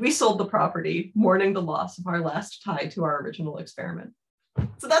 We sold the property, mourning the loss of our last tie to our original experiment.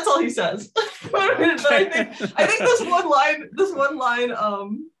 So that's all he says. But I think this one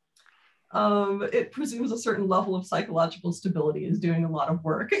line, it presumes a certain level of psychological stability is doing a lot of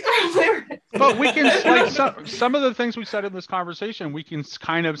work. But we can, like, some of the things we said in this conversation, we can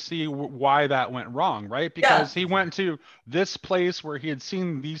kind of see why that went wrong, right? Because he went to this place where he had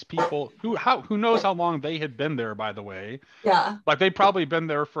seen these people who knows how long they had been there, by the way. Yeah. Like, they'd probably been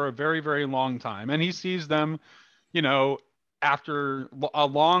there for a very, very long time. And he sees them, you know, after a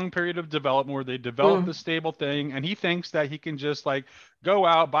long period of development where they develop the stable thing, and he thinks that he can just like go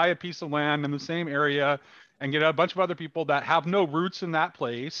out, buy a piece of land in the same area and get a bunch of other people that have no roots in that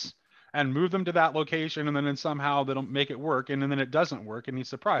place and move them to that location, and then somehow they'll make it work, and then it doesn't work, and he's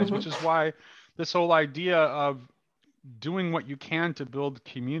surprised, which is why this whole idea of doing what you can to build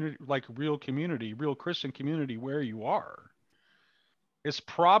community, like real Christian community where you are, is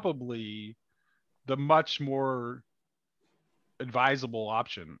probably the much more advisable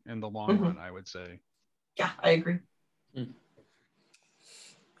option in the long run, I would say. Yeah, I agree.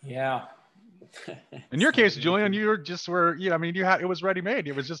 Yeah. In your case, Julian, you were, I mean, it was ready made.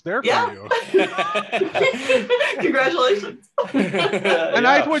 It was just there for you. Congratulations. And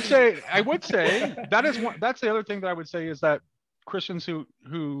I would say that's the other thing that I would say is that Christians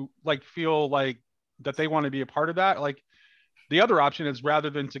who like feel like that they want to be a part of that, like, the other option is,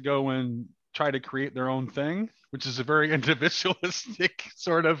 rather than to go and try to create their own thing, which is a very individualistic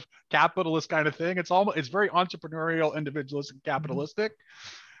sort of capitalist kind of thing. It's very entrepreneurial, individualistic, capitalistic,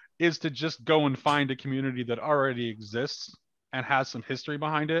 is to just go and find a community that already exists and has some history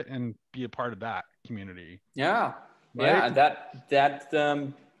behind it and be a part of that community. Yeah. Right? Yeah.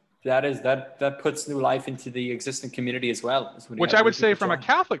 That puts new life into the existing community as well. Which I would say from a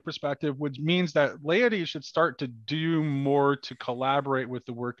Catholic perspective, which means that laity should start to do more to collaborate with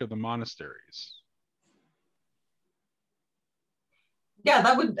the work of the monasteries.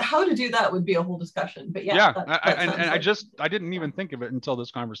 Yeah, how to do that would be a whole discussion. But yeah. I didn't even think of it until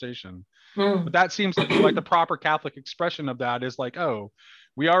this conversation. But that seems to be like the proper Catholic expression of that is like, oh,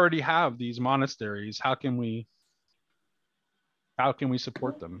 we already have these monasteries. How can we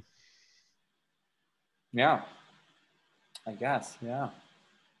support them? Yeah, I guess. Yeah,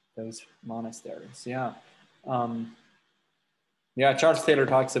 those monasteries. Yeah, yeah. Charles Taylor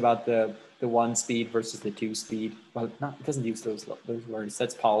talks about the one speed versus the two speed. Well, it doesn't use those words.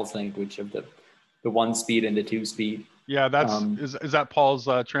 That's Paul's language of the one speed and the two speed. Yeah, that's is that Paul's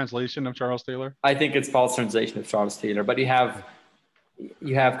translation of Charles Taylor? I think it's Paul's translation of Charles Taylor. But you have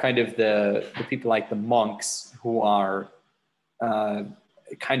kind of the people like the monks who are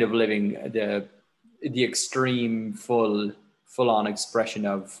kind of living the extreme full-on expression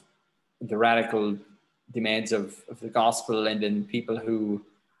of the radical demands of the gospel, and then people who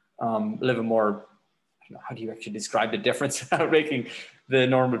live a more, I don't know, how do you actually describe the difference without making the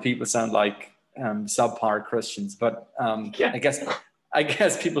normal people sound like subpar Christians, but I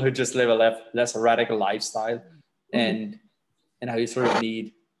guess people who just live a less radical lifestyle, and how you sort of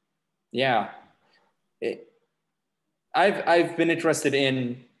need, I've been interested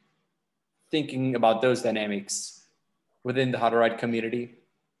in thinking about those dynamics within the Hutterite community,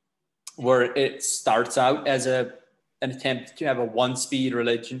 where it starts out as an attempt to have a one-speed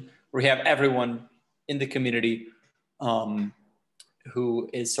religion, where you have everyone in the community who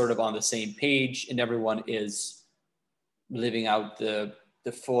is sort of on the same page, and everyone is living out the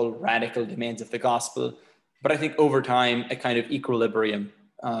full radical demands of the gospel. But I think over time, a kind of equilibrium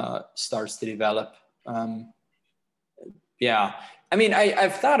starts to develop. I mean,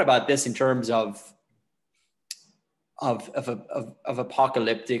 I've thought about this in terms of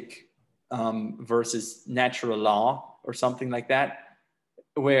apocalyptic versus natural law or something like that,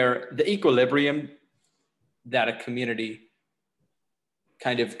 where the equilibrium that a community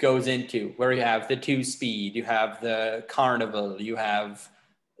kind of goes into, where you have the two speed, you have the carnival, you have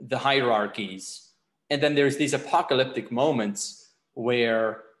the hierarchies, and then there's these apocalyptic moments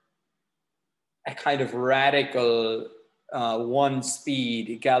where a kind of radical one speed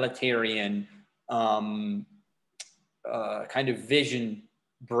egalitarian kind of vision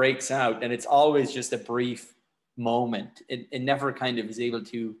breaks out, and it's always just a brief moment. It never kind of is able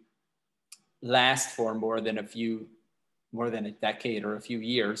to last for more than a decade or a few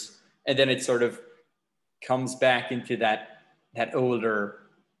years, and then it sort of comes back into that older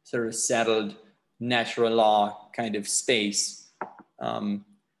sort of settled natural law kind of space.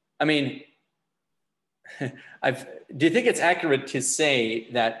 I mean, do you think it's accurate to say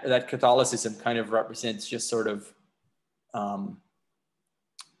that Catholicism kind of represents just sort of the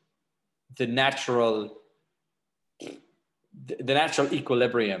natural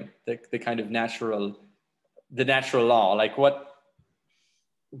equilibrium, the kind of natural law, like what,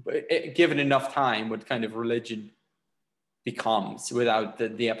 given enough time, what kind of religion becomes without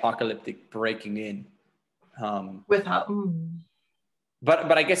the apocalyptic breaking in.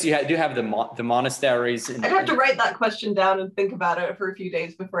 But I guess you do have the monasteries. I'd have to write that question down and think about it for a few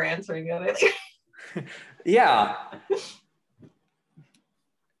days before answering it. Yeah.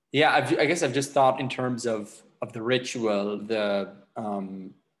 I guess I've just thought in terms of the ritual, the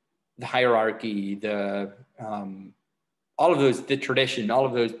hierarchy, all of those, the tradition, all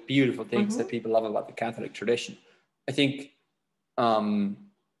of those beautiful things that people love about the Catholic tradition. I think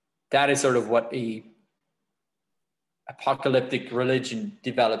that is sort of what a apocalyptic religion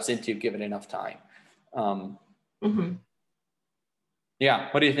develops into, given enough time. Yeah,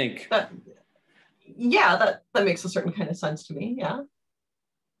 what do you think? That makes a certain kind of sense to me.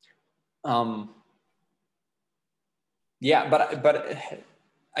 Yeah. But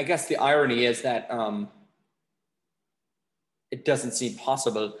I guess the irony is that it doesn't seem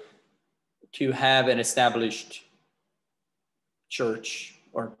possible to have an established church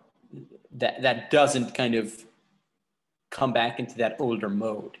or that doesn't kind of come back into that older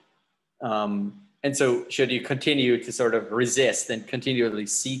mode. And so should you continue to sort of resist and continually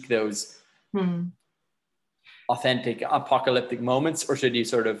seek those authentic apocalyptic moments, or should you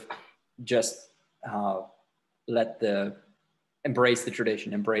sort of just embrace the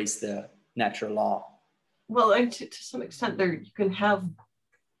tradition, embrace the natural law? Well, to some extent there you can have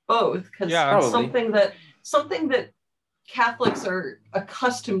both, because something that Catholics are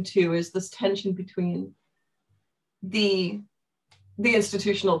accustomed to is this tension between the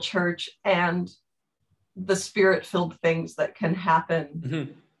institutional church and the spirit-filled things that can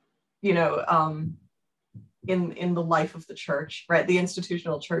happen, in the life of the church, right? The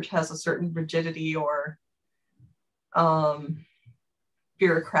institutional church has a certain rigidity or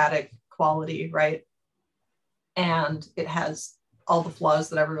bureaucratic quality, right? And it has all the flaws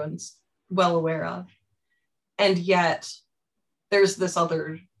that everyone's well aware of. And yet there's this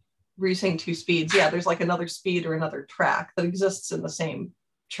other, were you saying two speeds? Yeah, there's like another speed or another track that exists in the same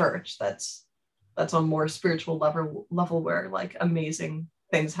church that's on more spiritual level where like amazing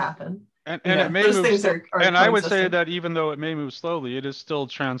things happen. And it may move and I would say that even though it may move slowly, it is still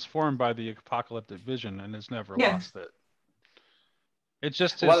transformed by the apocalyptic vision and has never lost it. It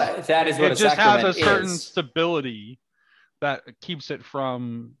just is, that is what it just has a certain stability that keeps it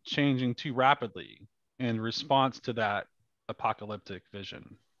from changing too rapidly in response to that apocalyptic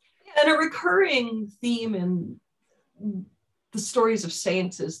vision. And a recurring theme in the stories of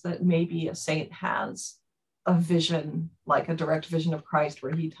saints is that maybe a saint has a vision, like a direct vision of Christ,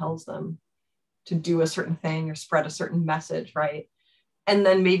 where he tells them to do a certain thing or spread a certain message, right? And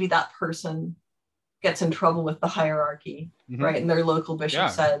then maybe that person gets in trouble with the hierarchy, right? And their local bishop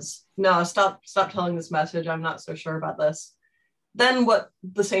says, no, stop telling this message. I'm not so sure about this. Then what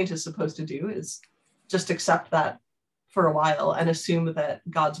the saint is supposed to do is just accept that for a while and assume that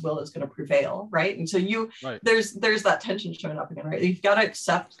God's will is going to prevail, right? And so there's that tension showing up again, right? You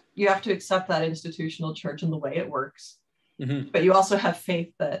have to accept that institutional church and the way it works. But you also have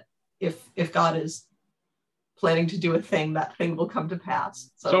faith that if God is planning to do a thing, that thing will come to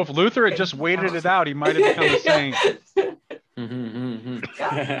pass. So if Luther had just waited it out, he might have become a saint.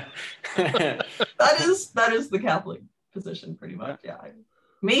 That is the Catholic position pretty much. Yeah.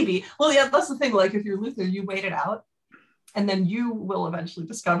 Maybe. Well, yeah, that's the thing. Like if you're Luther, you wait it out. And then you will eventually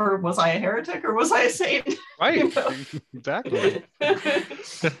discover, was I a heretic or was I a saint? Right. Exactly.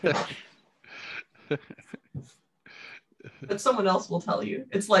 But someone else will tell you.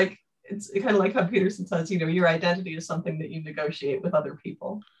 It's kind of like how Peterson says, your identity is something that you negotiate with other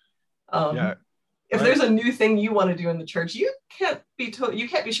people. If there's a new thing you want to do in the church, you can't be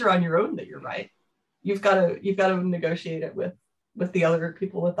sure on your own that you're right. You've got to negotiate it with the other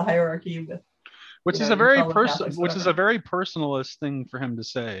people, with the hierarchy, which is a very personalist thing for him to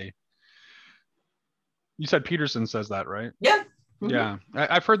say. You said Peterson says that, right? Yeah. Yeah,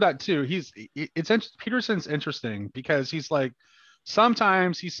 I've heard that too. Peterson's interesting because he's like,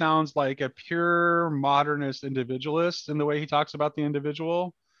 sometimes he sounds like a pure modernist individualist in the way he talks about the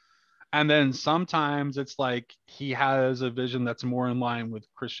individual. And then sometimes it's like he has a vision that's more in line with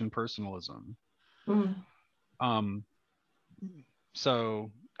Christian personalism.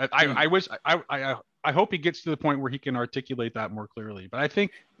 So I hope he gets to the point where he can articulate that more clearly. But I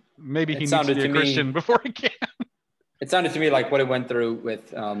think maybe he needs to be a Christian before he can. It sounded to me like what he went through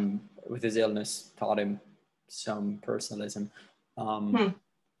with his illness taught him some personalism.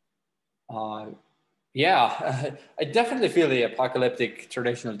 Yeah, I definitely feel the apocalyptic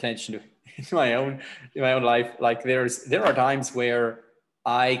traditional tension in my own life. Like there are times where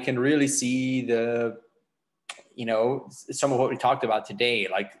I can really see some of what we talked about today,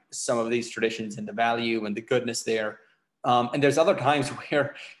 like some of these traditions and the value and the goodness there. And there's other times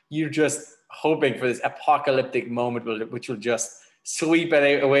where you're just hoping for this apocalyptic moment, which will just sweep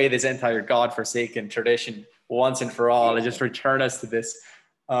away this entire godforsaken tradition once and for all, and just return us to this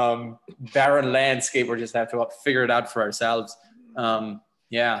barren landscape. We just have to figure it out for ourselves.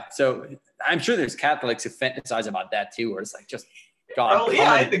 Yeah, so I'm sure there's Catholics who fantasize about that too, where it's like, just God,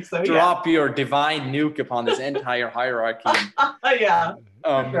 I think so. Drop your divine nuke upon this entire hierarchy. Yeah,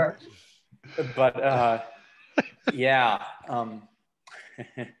 for sure. But yeah.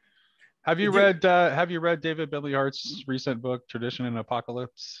 Have you read David Bentley Hart's recent book, Tradition and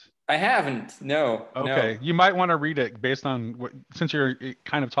Apocalypse? I haven't. No. Okay, no. You might want to read it based on since you're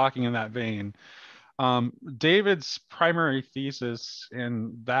kind of talking in that vein. David's primary thesis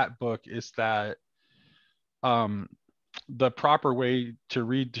in that book is that the proper way to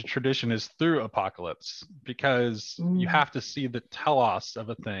read the tradition is through apocalypse, because you have to see the telos of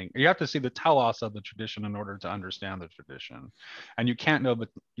a thing. You have to see the telos of the tradition in order to understand the tradition, and you can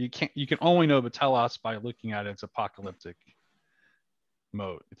only know the telos by looking at its apocalyptic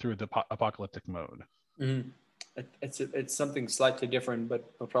mode, through the apocalyptic mode. It's something slightly different,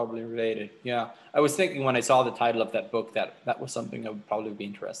 but probably related. Yeah, I was thinking when I saw the title of that book that was something I would probably be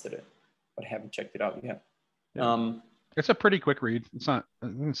interested in, but I haven't checked it out yet. Yeah. It's a pretty quick read. It's not. I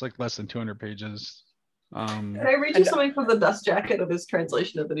think it's like less than 200 pages. Can I read you something from the dust jacket of his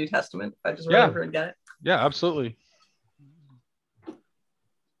translation of the New Testament? If I just run over and get it. Yeah, absolutely.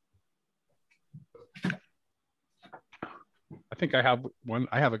 I think I have one.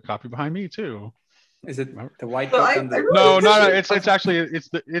 I have a copy behind me too. Is it the white book? No. It's actually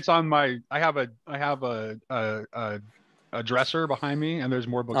it's on my. I have a dresser behind me, and there's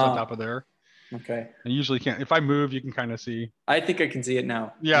more books on top of there. Okay. I usually can't. If I move, you can kind of see. I think I can see it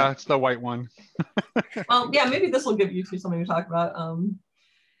now. Yeah, it's the white one. Well, yeah, maybe this will give you two something to talk about.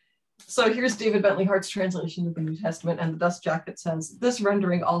 So here's David Bentley Hart's translation of the New Testament, and the dust jacket says, this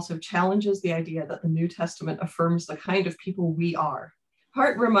rendering also challenges the idea that the New Testament affirms the kind of people we are.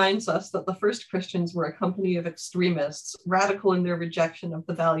 Hart reminds us that the first Christians were a company of extremists, radical in their rejection of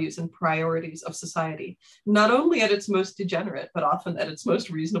the values and priorities of society, not only at its most degenerate, but often at its most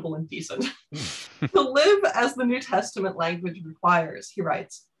reasonable and decent. To live as the New Testament language requires, he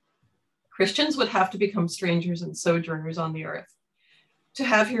writes, Christians would have to become strangers and sojourners on the earth, to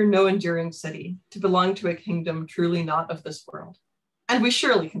have here no enduring city, to belong to a kingdom truly not of this world. And we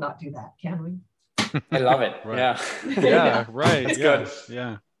surely cannot do that, can we? I love it. Right. Yeah. Yeah, right. That's good.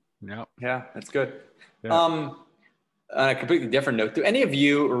 good. Yeah. Yeah, that's good. Yeah. On a completely different note, do any of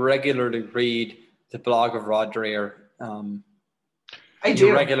you regularly read the blog of Rod Dreher? I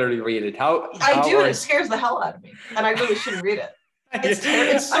do. Regularly read it. I do, and it scares the hell out of me. And I really shouldn't read it.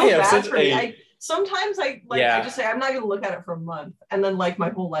 It's so bad for me. Sometimes I just say, I'm not going to look at it for a month. And then my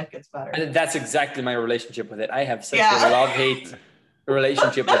whole life gets better. And that's exactly my relationship with it. I have such a love-hate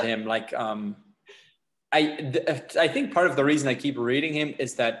relationship with him. I think part of the reason I keep reading him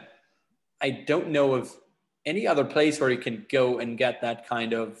is that I don't know of any other place where you can go and get that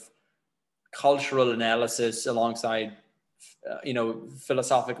kind of cultural analysis alongside,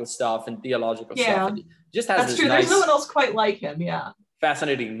 philosophical stuff and theological stuff. It just has that's true. There's no one else quite like him. Yeah.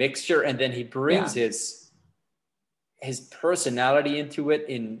 Fascinating mixture. And then he brings his personality into it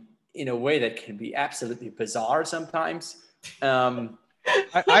in a way that can be absolutely bizarre sometimes.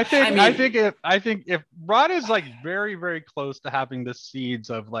 I think if Rod is very, very close to having the seeds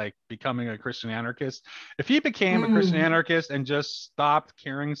of becoming a Christian anarchist, if he became a Christian anarchist and just stopped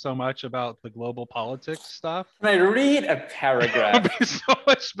caring so much about the global politics stuff, can I read a paragraph? It would be so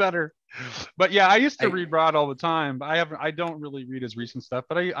much better. But yeah, I used to read Rod all the time. But I don't really read his recent stuff,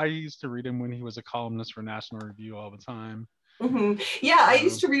 but I used to read him when he was a columnist for National Review all the time. Mm-hmm. Yeah, I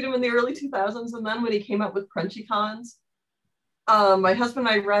used to read him in the early 2000s, and then when he came up with Crunchy Cons, my husband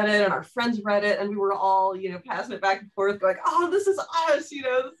and I read it, and our friends read it, and we were all, passing it back and forth, going, "Oh, this is us! This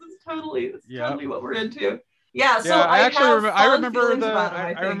is totally what we're into." Yeah. So I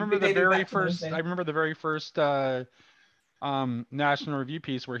remember the very first National Review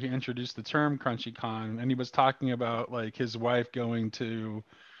piece where he introduced the term Crunchy Con, and he was talking about his wife going to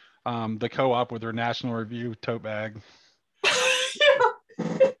the co-op with her National Review tote bag.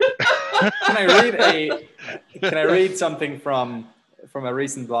 Can I read something from a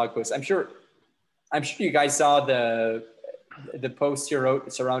recent blog post? I'm sure you guys saw the post he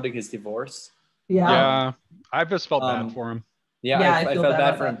wrote surrounding his divorce. Yeah. I just felt bad for him. Yeah, I felt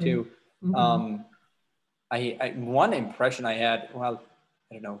bad for him too. Mm-hmm. one impression I had, well,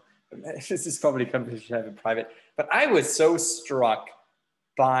 I don't know, this is probably a conversation I have in private, but I was so struck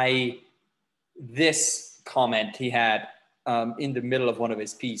by this comment he had in the middle of one of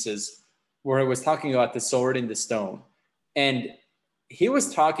his pieces, where he was talking about the sword in the stone. And he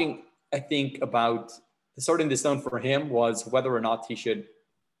was talking, I think, about the sword in the stone for him was whether or not he should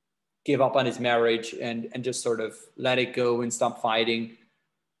give up on his marriage and just sort of let it go and stop fighting.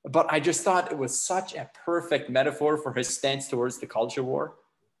 But I just thought it was such a perfect metaphor for his stance towards the culture war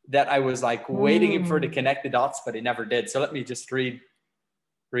that I was like waiting for him to connect the dots, but he never did. So let me just read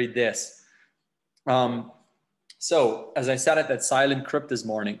this. So as I sat at that silent crypt this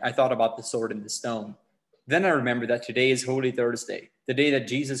morning, I thought about the sword in the stone. Then I remembered that today is Holy Thursday, the day that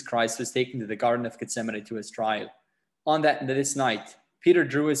Jesus Christ was taken to the Garden of Gethsemane to his trial. On this night, Peter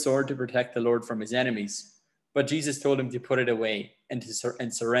drew his sword to protect the Lord from his enemies, but Jesus told him to put it away and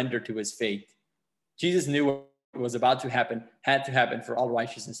surrender to his fate. Jesus knew what was about to happen, had to happen for all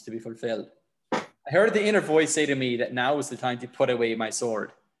righteousness to be fulfilled. I heard the inner voice say to me that now was the time to put away my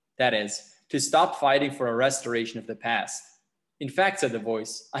sword. That is, to stop fighting for a restoration of the past. In fact, said the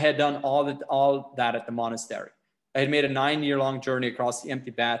voice, I had done all that at the monastery. I had made a 9-year-long journey across the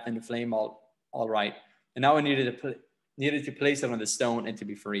empty bath and the flame all right. And now I needed to place it on the stone and to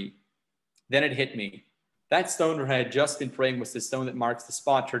be free. Then it hit me. That stone where I had just been praying was the stone that marks the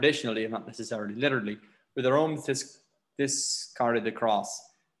spot traditionally, and not necessarily literally, where the Romans discarded the cross.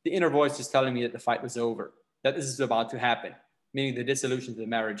 The inner voice was telling me that the fight was over, that this is about to happen, meaning the dissolution of the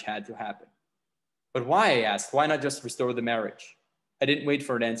marriage had to happen. But why, I asked, why not just restore the marriage? I didn't wait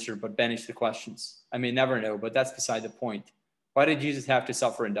for an answer, but banished the questions. I may never know, but that's beside the point. Why did Jesus have to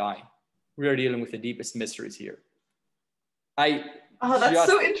suffer and die? We are dealing with the deepest mysteries here. That's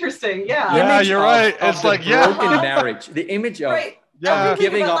so interesting. Yeah. Yeah, you're right. It's like, broken marriage. The image of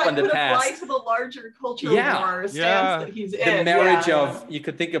giving up on the past. Apply to the larger cultural war stance that he's in. The marriage of, you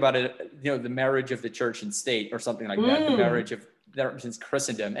could think about it, the marriage of the church and state or something like that. The marriage that represents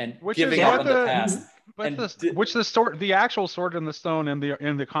Christendom and giving up on the past. But the actual sword in the stone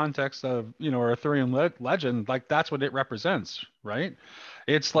in the context of Arthurian legend, like that's what it represents, right?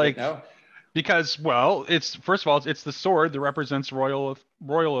 It's like because it's first of all it's the sword that represents royal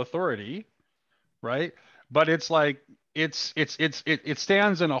authority, right? But it's like it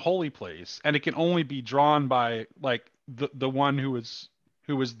stands in a holy place, and it can only be drawn by like the one who is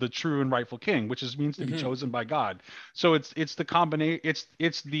the true and rightful king, which means to be chosen by God. So it's the combination,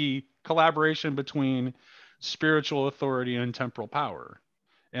 it's the collaboration between spiritual authority and temporal power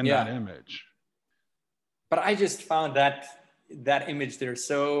in that image. But I just found that image there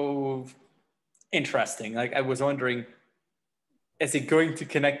so interesting. Like I was wondering, is he going to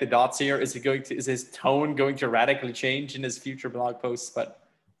connect the dots here? Is his tone going to radically change in his future blog posts? But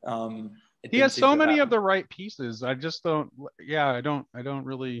he has so many of the right pieces. I just don't. Yeah, I don't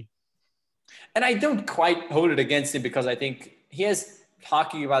really. And I don't quite hold it against him because I think he is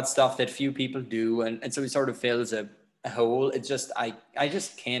talking about stuff that few people do, and so he sort of fills a hole. It's just I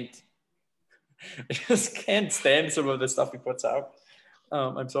just can't. I just can't stand some of the stuff he puts out.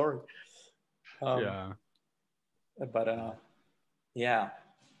 I'm sorry. But yeah.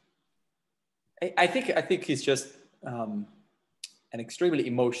 I think he's just an extremely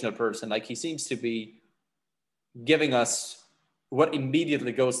emotional person. Like he seems to be giving us what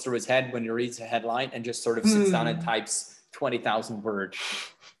immediately goes through his head when he reads a headline and just sort of sits down and types 20,000 word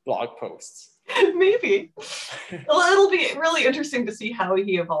blog posts. Maybe. Well, it'll be really interesting to see how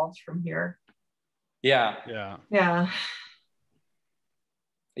he evolves from here. Yeah.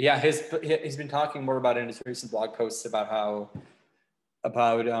 He's been talking more about it in his recent blog posts about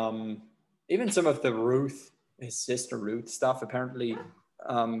even some of the his sister Ruth stuff. Apparently,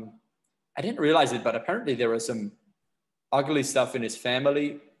 I didn't realize it, but apparently there was some ugly stuff in his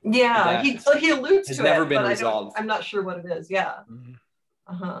family. Yeah, he alludes to it. Has never been resolved. I'm not sure what it is. Yeah.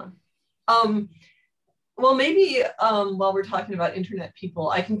 Well, maybe while we're talking about internet people,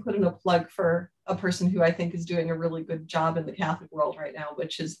 I can put in a plug for a person who I think is doing a really good job in the Catholic world right now,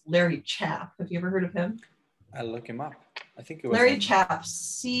 which is Larry Chapp. Have you ever heard of him? I'll look him up. I think it was Larry Chapp,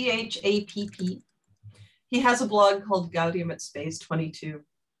 CHAPP. He has a blog called Gaudium et Spes 22.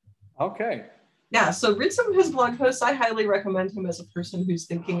 Okay. Yeah, so read some of his blog posts. I highly recommend him as a person who's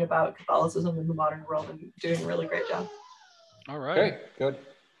thinking about Catholicism in the modern world and doing a really great job. All right. Okay, good.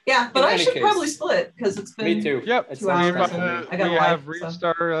 Yeah, but I should probably split because it's been Me too. Yep. 2 hours. We have reached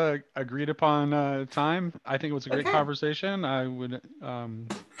our agreed upon time. I think it was a great conversation.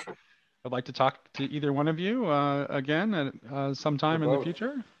 I'd like to talk to either one of you again at sometime in the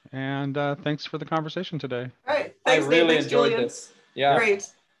future. And thanks for the conversation today. All right. Thanks, I really enjoyed Julian. this. Yeah. Great.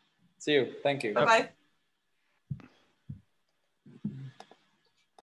 See you. Thank you. Bye-bye.